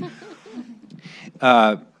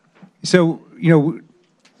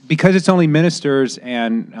because it's only ministers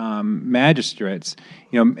and magistrates,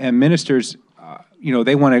 and ministers,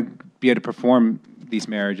 they want to be able to perform these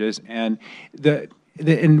marriages, and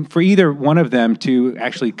and for either one of them to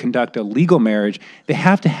actually conduct a legal marriage, they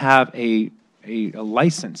have to have a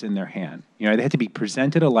license in their hand. They have to be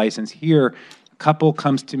presented a license. Here, a couple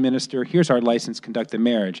comes to minister. Here's our license, conduct the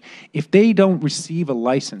marriage. If they don't receive a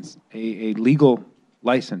license, a legal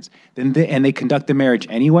license, and they conduct the marriage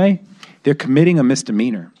anyway, they're committing a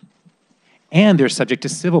misdemeanor, and they're subject to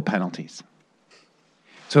civil penalties.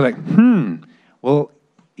 So, well,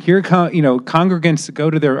 here, congregants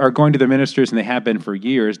are going to their ministers, and they have been for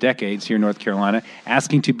years, decades here in North Carolina,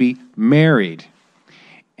 asking to be married.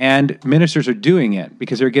 And ministers are doing it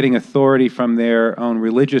because they're getting authority from their own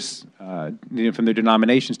religious, from their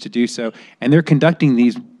denominations to do so, and they're conducting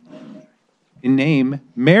these, in name,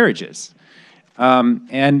 marriages.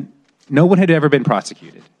 And no one had ever been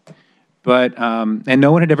prosecuted, and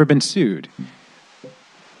no one had ever been sued.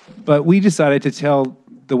 But we decided to tell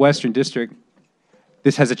the Western District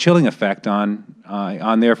this has a chilling effect on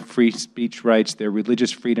their free speech rights, their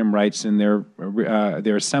religious freedom rights, and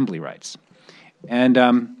their assembly rights. And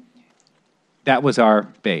that was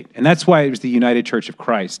our bait. And that's why it was the United Church of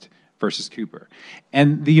Christ versus Cooper.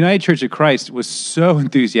 And the United Church of Christ was so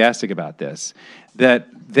enthusiastic about this that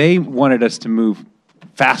they wanted us to move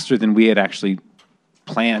faster than we had actually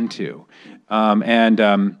planned to. But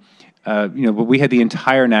we had the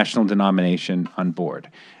entire national denomination on board.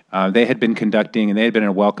 They had been conducting, and they had been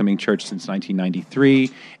a welcoming church since 1993,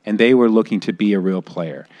 and they were looking to be a real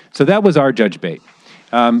player. So that was our judge bait.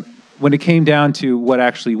 When it came down to what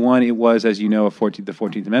actually won, it was, as you know, the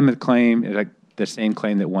 14th Amendment claim, the same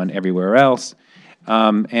claim that won everywhere else.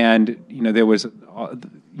 There was,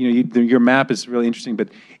 your map is really interesting, but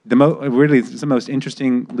the most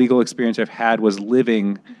interesting legal experience I've had was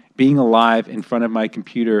being alive in front of my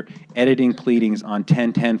computer, editing pleadings on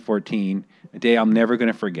 10/10/14, a day I'm never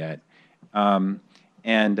going to forget, filing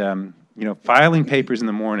papers in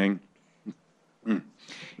the morning,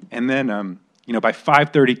 and then, by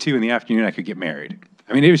 5:32 in the afternoon, I could get married.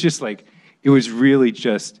 I mean, it was just it was really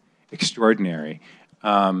just extraordinary.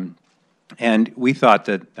 And we thought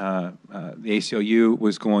that the ACLU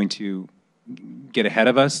was going to get ahead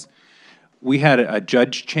of us. We had a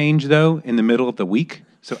judge change, though, in the middle of the week.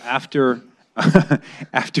 So after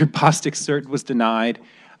Bostic cert was denied,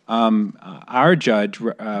 our judge,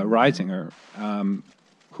 Reisinger,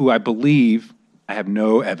 who I believe, I have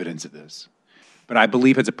no evidence of this, but I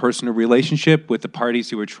believe has a personal relationship with the parties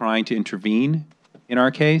who were trying to intervene in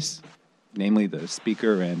our case, namely the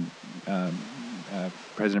Speaker and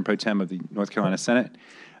President Pro Tem of the North Carolina Senate,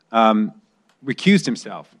 recused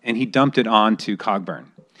himself, and he dumped it on to Cogburn.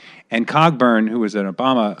 And Cogburn, who was an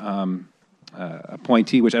Obama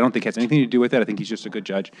appointee, which I don't think has anything to do with it, I think he's just a good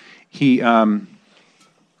judge, he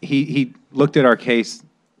looked at our case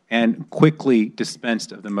and quickly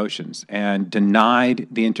dispensed of the motions and denied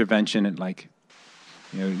the intervention at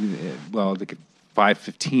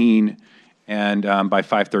 5:15, and by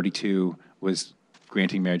 5:32 was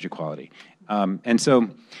granting marriage equality. And so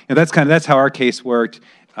that's how our case worked.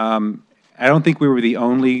 I don't think we were the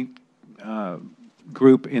only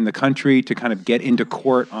group in the country to kind of get into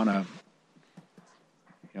court on a,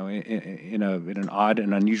 in an odd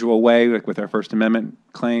and unusual way, like with our First Amendment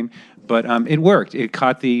claim. But it worked. It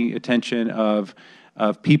caught the attention of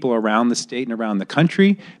people around the state and around the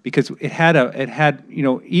country, because it had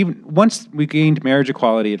even once we gained marriage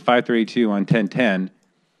equality at 532 on 1010.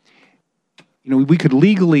 We could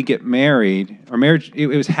legally get married, or marriage, it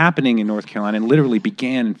was happening in North Carolina and literally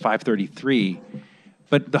began in 533.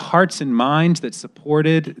 But the hearts and minds that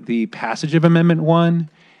supported the passage of Amendment 1,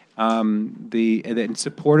 that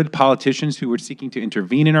supported politicians who were seeking to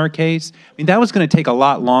intervene in our case, that was going to take a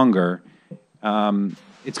lot longer.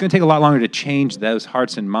 It's going to take a lot longer to change those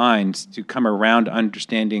hearts and minds to come around to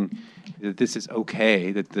understanding that this is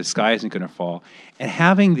okay, that the sky isn't going to fall. And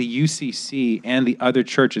having the UCC and the other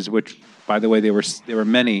churches, which, by the way, there were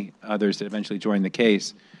many others that eventually joined the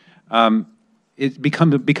case, it's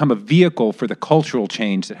become a vehicle for the cultural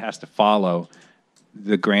change that has to follow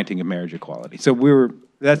the granting of marriage equality. So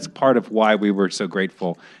that's part of why we were so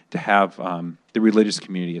grateful to have the religious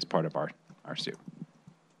community as part of our suit.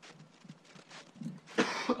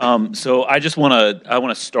 So I just want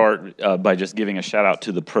to start by just giving a shout out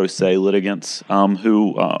to the pro se litigants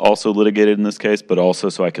who also litigated in this case, but also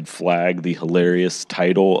so I could flag the hilarious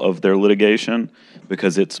title of their litigation,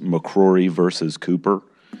 because it's McCrory versus Cooper.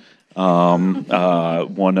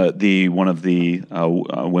 One of the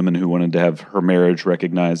women who wanted to have her marriage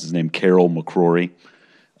recognized is named Carol McCrory.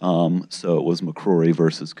 So it was McCrory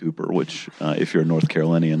versus Cooper, which if you're a North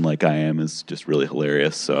Carolinian like I am, is just really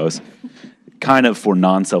hilarious. So I was kind of, for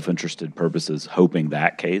non-self-interested purposes, hoping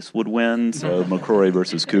that case would win, so McCrory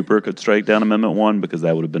versus Cooper could strike down Amendment 1, because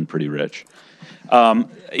that would have been pretty rich.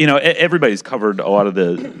 Everybody's covered a lot of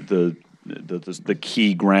the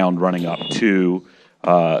key ground running up to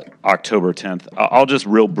October 10th. I'll just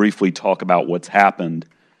real briefly talk about what's happened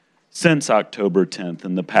since October 10th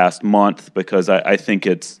in the past month, because I think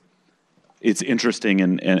it's interesting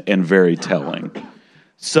and very telling.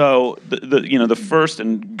 So the first,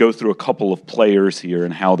 and go through a couple of players here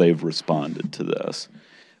and how they've responded to this.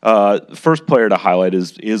 The first player to highlight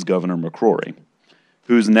is Governor McCrory,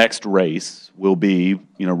 whose next race will be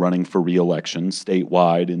running for re-election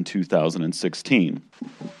statewide in 2016.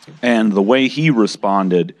 And the way he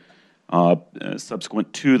responded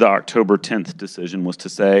subsequent to the October 10th decision was to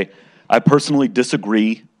say, I personally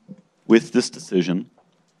disagree with this decision,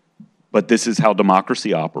 but this is how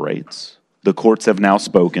democracy operates. The courts have now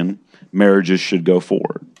spoken. Marriages should go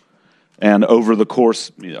forward. And over the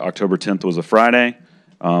course, October 10th was a Friday.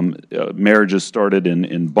 Marriages started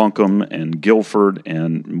in Buncombe and Guilford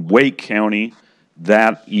and Wake County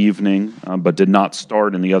that evening, but did not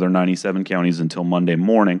start in the other 97 counties until Monday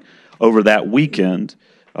morning. Over that weekend,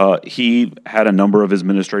 he had a number of his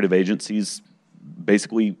administrative agencies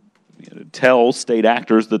basically tell state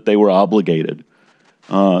actors that they were obligated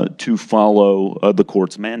to follow the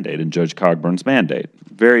court's mandate and Judge Cogburn's mandate.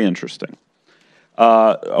 Very interesting.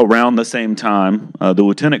 Around the same time, the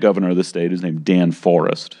lieutenant governor of the state is named Dan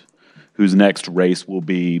Forrest, whose next race will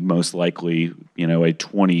be most likely, a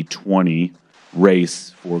 2020 race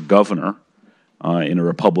for governor in a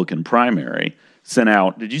Republican primary. Sent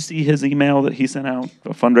out, did you see his email that he sent out, a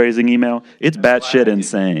fundraising email? It's batshit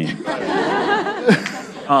insane.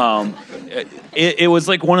 It was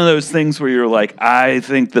like one of those things where you're like, I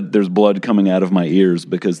think that there's blood coming out of my ears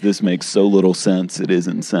because this makes so little sense. It is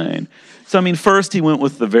insane. So, first he went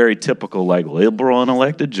with the very typical, liberal and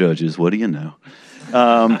elected judges. What do you know?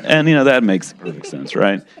 And, that makes perfect sense,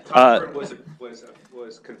 right?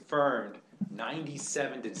 Was confirmed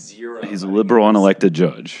 97-0. He's a liberal and elected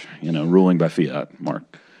judge, ruling by fiat, Mark.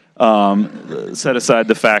 Set aside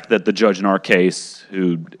the fact that the judge in our case,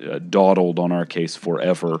 who dawdled on our case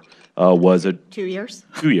forever, was a 2 years.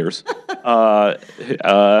 2 years. Was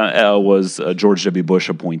a George W. Bush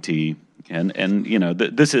appointee, and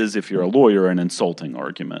this is, if you're a lawyer, an insulting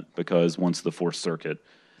argument, because once the Fourth Circuit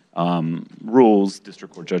rules,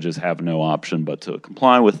 district court judges have no option but to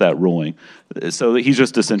comply with that ruling. So he's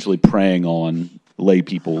just essentially preying on lay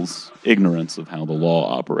people's ignorance of how the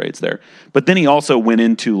law operates there. But then he also went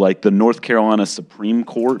into the North Carolina Supreme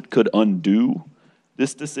Court could undo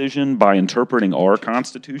this decision by interpreting our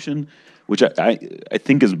Constitution, which I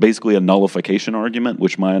think is basically a nullification argument,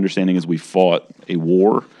 which my understanding is we fought a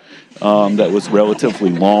war that was relatively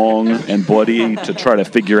long and bloody to try to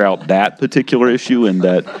figure out that particular issue, and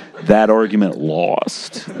that argument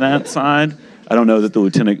lost that side. I don't know that the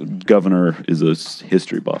lieutenant governor is a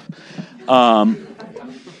history buff.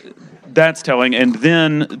 That's telling. And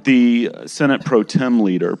then the Senate pro tem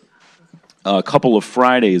leader, a couple of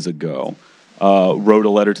Fridays ago, wrote a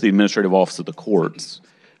letter to the Administrative Office of the Courts,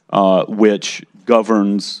 which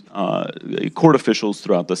governs court officials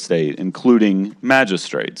throughout the state, including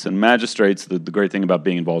magistrates. And magistrates, the great thing about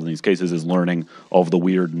being involved in these cases is learning all of the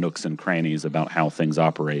weird nooks and crannies about how things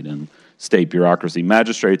operate in state bureaucracy.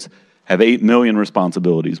 Magistrates have 8 million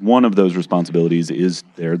responsibilities. One of those responsibilities is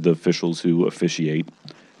they're the officials who officiate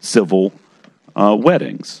civil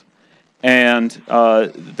weddings. And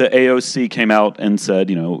the AOC came out and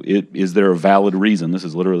said, is there a valid reason? This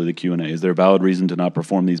is literally the Q&A. Is there a valid reason to not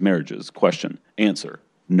perform these marriages? Question. Answer.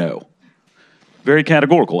 No. Very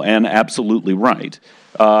categorical and absolutely right.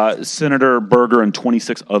 Senator Berger and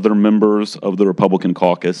 26 other members of the Republican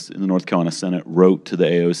caucus in the North Carolina Senate wrote to the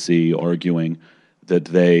AOC arguing that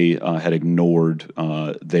they had ignored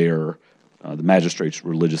the magistrates'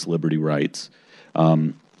 religious liberty rights.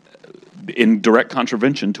 In direct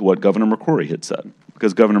contravention to what Governor McCrory had said,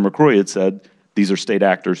 because Governor McCrory had said these are state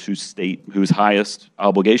actors whose highest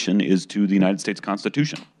obligation is to the United States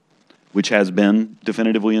Constitution, which has been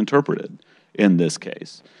definitively interpreted in this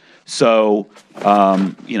case. So,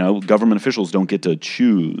 government officials don't get to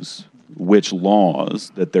choose which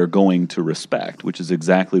laws that they're going to respect, which is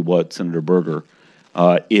exactly what Senator Berger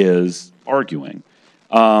is arguing.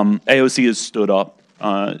 AOC has stood up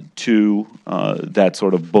to that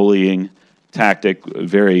sort of bullying tactic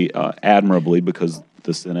very admirably, because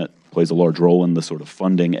the Senate plays a large role in the sort of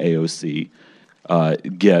funding AOC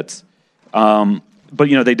gets. But,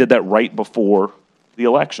 they did that right before the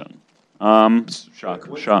election.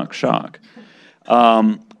 Shock.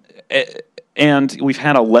 And we've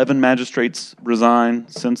had 11 magistrates resign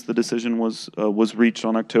since the decision was reached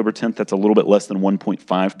on October 10th. That's a little bit less than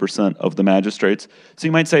 1.5% of the magistrates. So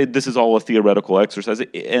you might say this is all a theoretical exercise,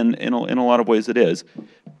 and in a lot of ways it is.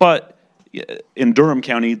 But in Durham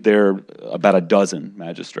County, there are about a dozen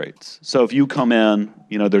magistrates. So if you come in,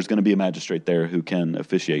 there's going to be a magistrate there who can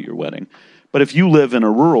officiate your wedding. But if you live in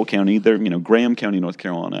a rural county, Graham County, North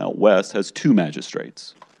Carolina, out west, has 2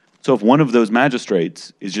 magistrates. So if one of those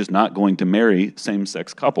magistrates is just not going to marry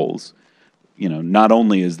same-sex couples, not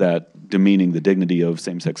only is that demeaning the dignity of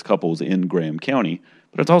same-sex couples in Graham County,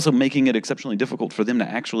 but it's also making it exceptionally difficult for them to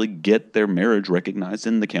actually get their marriage recognized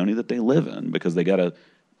in the county that they live in, because they got to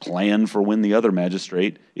plan for when the other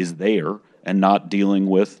magistrate is there and not dealing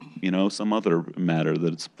with, some other matter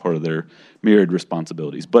that's part of their myriad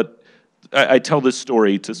responsibilities. But I tell this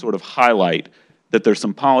story to sort of highlight that there's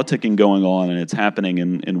some politicking going on, and it's happening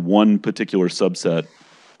in one particular subset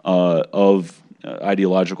of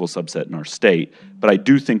ideological subset in our state. But I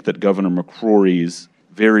do think that Governor McCrory's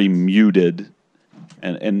very muted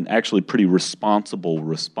and actually pretty responsible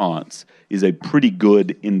response is a pretty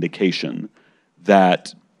good indication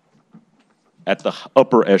that at the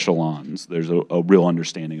upper echelons, there's a real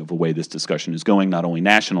understanding of the way this discussion is going, not only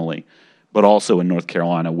nationally, but also in North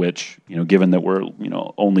Carolina, which, given that we're,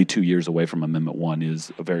 only 2 years away from Amendment 1, is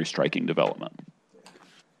a very striking development.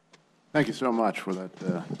 Thank you so much for that.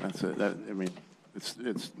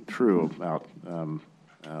 It's true about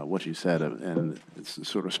what you said, and it's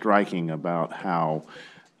sort of striking about how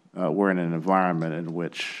we're in an environment in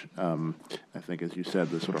which I think, as you said,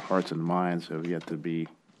 the sort of hearts and minds have yet to be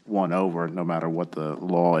won over, no matter what the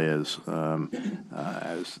law is,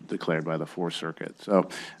 as declared by the Fourth Circuit. So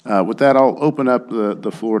with that, I'll open up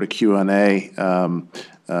the floor to Q&A.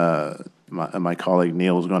 My colleague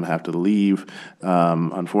Neil is going to have to leave.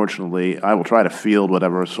 Unfortunately, I will try to field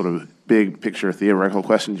whatever sort of big picture theoretical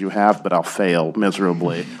questions you have, but I'll fail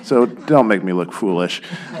miserably. So don't make me look foolish.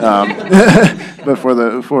 But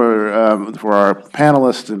for our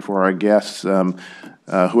panelists and for our guests,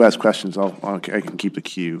 who has questions, I can keep the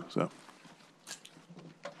queue. So,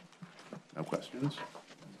 no questions.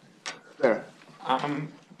 There.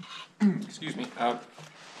 Excuse me. I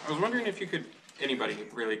was wondering if anybody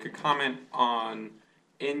really could comment on,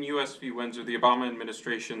 in U.S. v. Windsor, the Obama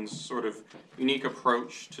administration's sort of unique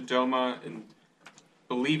approach to DOMA and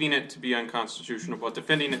believing it to be unconstitutional, but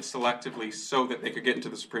defending it selectively so that they could get into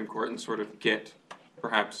the Supreme Court and sort of get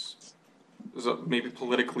perhaps maybe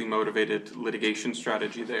politically motivated litigation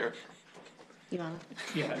strategy there. I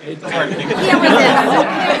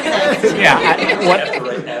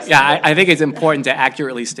think it's important to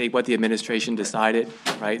accurately state what the administration decided,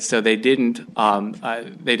 right? So they didn't,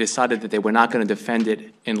 they decided that they were not going to defend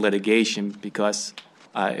it in litigation because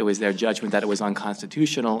it was their judgment that it was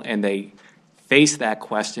unconstitutional, and they faced that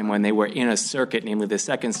question when they were in a circuit, namely the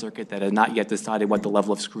Second Circuit, that had not yet decided what the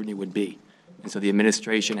level of scrutiny would be. And so the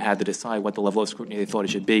administration had to decide what the level of scrutiny they thought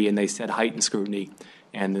it should be, and they said heightened scrutiny.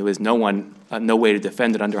 And there was no way to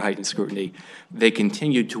defend it under heightened scrutiny. They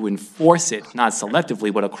continued to enforce it, not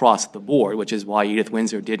selectively, but across the board, which is why Edith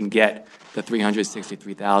Windsor didn't get the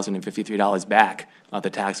 $363,053 back, the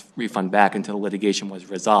tax refund back, until the litigation was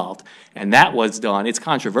resolved. And that was done, it's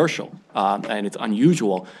controversial, and it's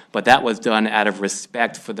unusual, but that was done out of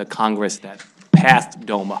respect for the Congress that passed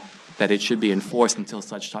DOMA, that it should be enforced until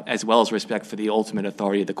such time, as well as respect for the ultimate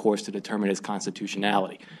authority of the courts to determine its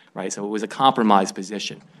constitutionality, right? So it was a compromise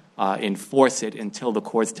position. Enforce it until the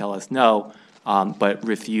courts tell us no, but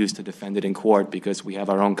refuse to defend it in court because we have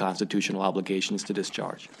our own constitutional obligations to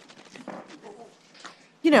discharge.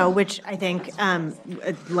 Which I think,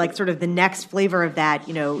 like sort of the next flavor of that,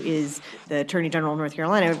 is the Attorney General of North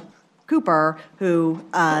Carolina, Cooper, who,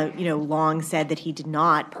 long said that he did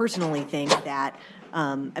not personally think that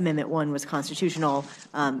Amendment 1 was constitutional,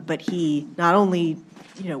 but he not only,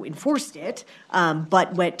 enforced it,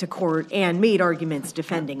 but went to court and made arguments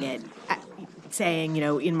defending it, saying,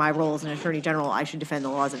 in my role as an Attorney General, I should defend the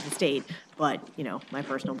laws of the state, but, my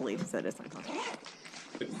personal belief is that it's unconstitutional.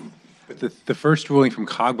 But the first ruling from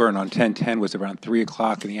Cogburn on 1010 was around 3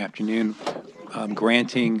 o'clock in the afternoon,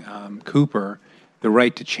 granting Cooper the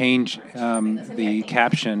right to change the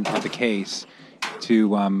caption of the case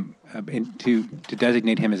to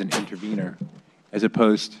designate him as an intervener as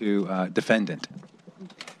opposed to defendant.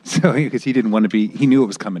 So, because he didn't want to be, he knew it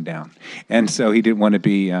was coming down. And so he didn't want to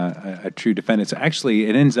be a true defendant. So actually,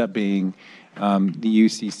 it ends up being the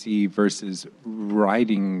UCC versus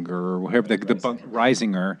Ridinger, whatever,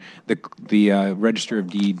 Risinger, the Register of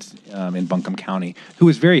Deeds in Buncombe County, who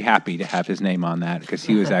was very happy to have his name on that because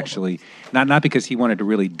he was actually, not because he wanted to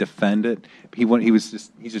really defend it, he's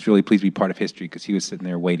just really pleased to be part of history because he was sitting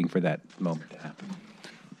there waiting for that moment to happen.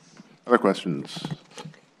 Other questions?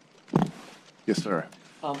 Yes, sir.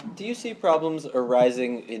 Do you see problems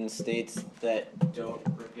arising in states that don't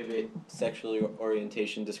prohibit sexual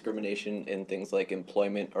orientation discrimination in things like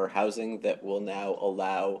employment or housing that will now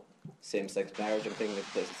allow same-sex marriage? I'm thinking of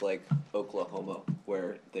places like Oklahoma,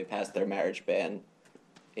 where they passed their marriage ban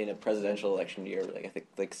in a presidential election year, I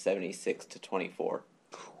think 76 to 24.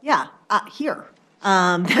 Yeah, here.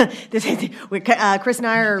 Chris and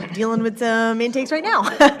I are dealing with some intakes right now.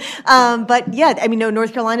 But yeah,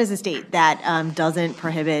 North Carolina is a state that doesn't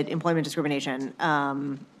prohibit employment discrimination.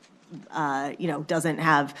 Doesn't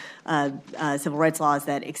have civil rights laws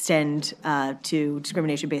that extend to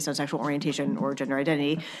discrimination based on sexual orientation or gender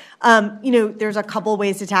identity. There's a couple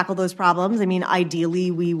ways to tackle those problems.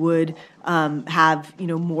 Ideally, we would have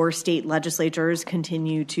more state legislatures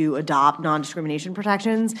continue to adopt non-discrimination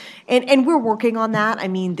protections, and we're working on that.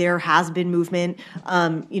 There has been movement.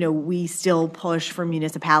 We still push for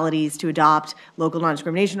municipalities to adopt local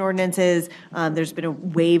non-discrimination ordinances. There's been a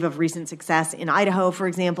wave of recent success in Idaho, for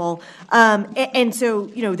example, and so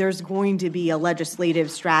there's going to be a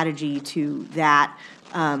legislative strategy to that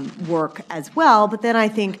work as well. But then I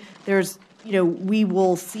think there's we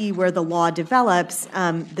will see where the law develops.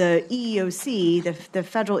 The EEOC, the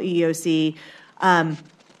federal EEOC,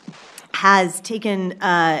 has taken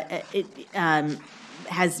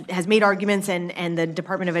has made arguments, and the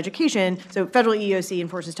Department of Education. So federal EEOC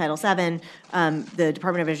enforces Title VII. The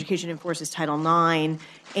Department of Education enforces Title IX,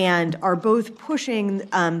 and are both pushing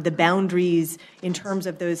the boundaries in terms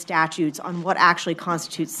of those statutes on what actually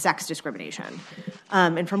constitutes sex discrimination.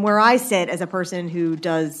 And from where I sit as a person who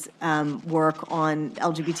does work on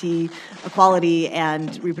LGBT equality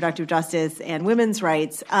and reproductive justice and women's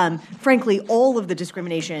rights, frankly, all of the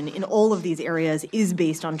discrimination in all of these areas is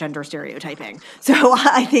based on gender stereotyping. So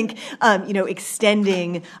I think,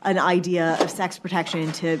 extending an idea of sex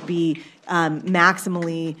protection to be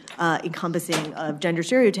maximally encompassing of gender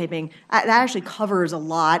stereotyping, that actually covers a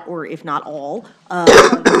lot, or if not all, of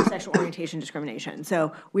sexual orientation discrimination.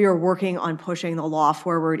 So we are working on pushing the law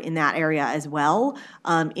forward in that area as well.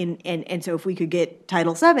 And so if we could get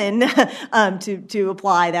Title VII to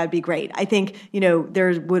apply, that would be great. I think,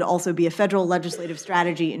 there would also be a federal legislative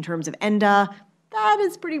strategy in terms of ENDA. That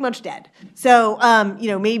is pretty much dead. So,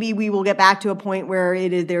 maybe we will get back to a point where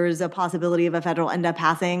there is a possibility of a federal ENDA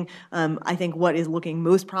passing. I think what is looking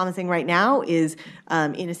most promising right now is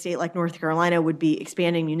in a state like North Carolina would be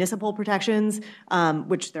expanding municipal protections,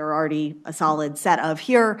 which there are already a solid set of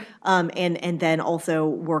here, and then also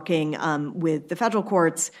working with the federal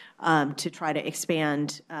courts to try to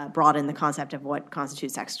expand, broaden the concept of what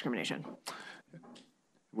constitutes sex discrimination.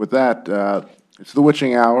 With that, it's the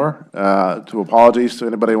witching hour. To apologies to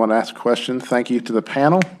anybody who want to ask a question. Thank you to the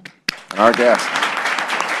panel and our guests.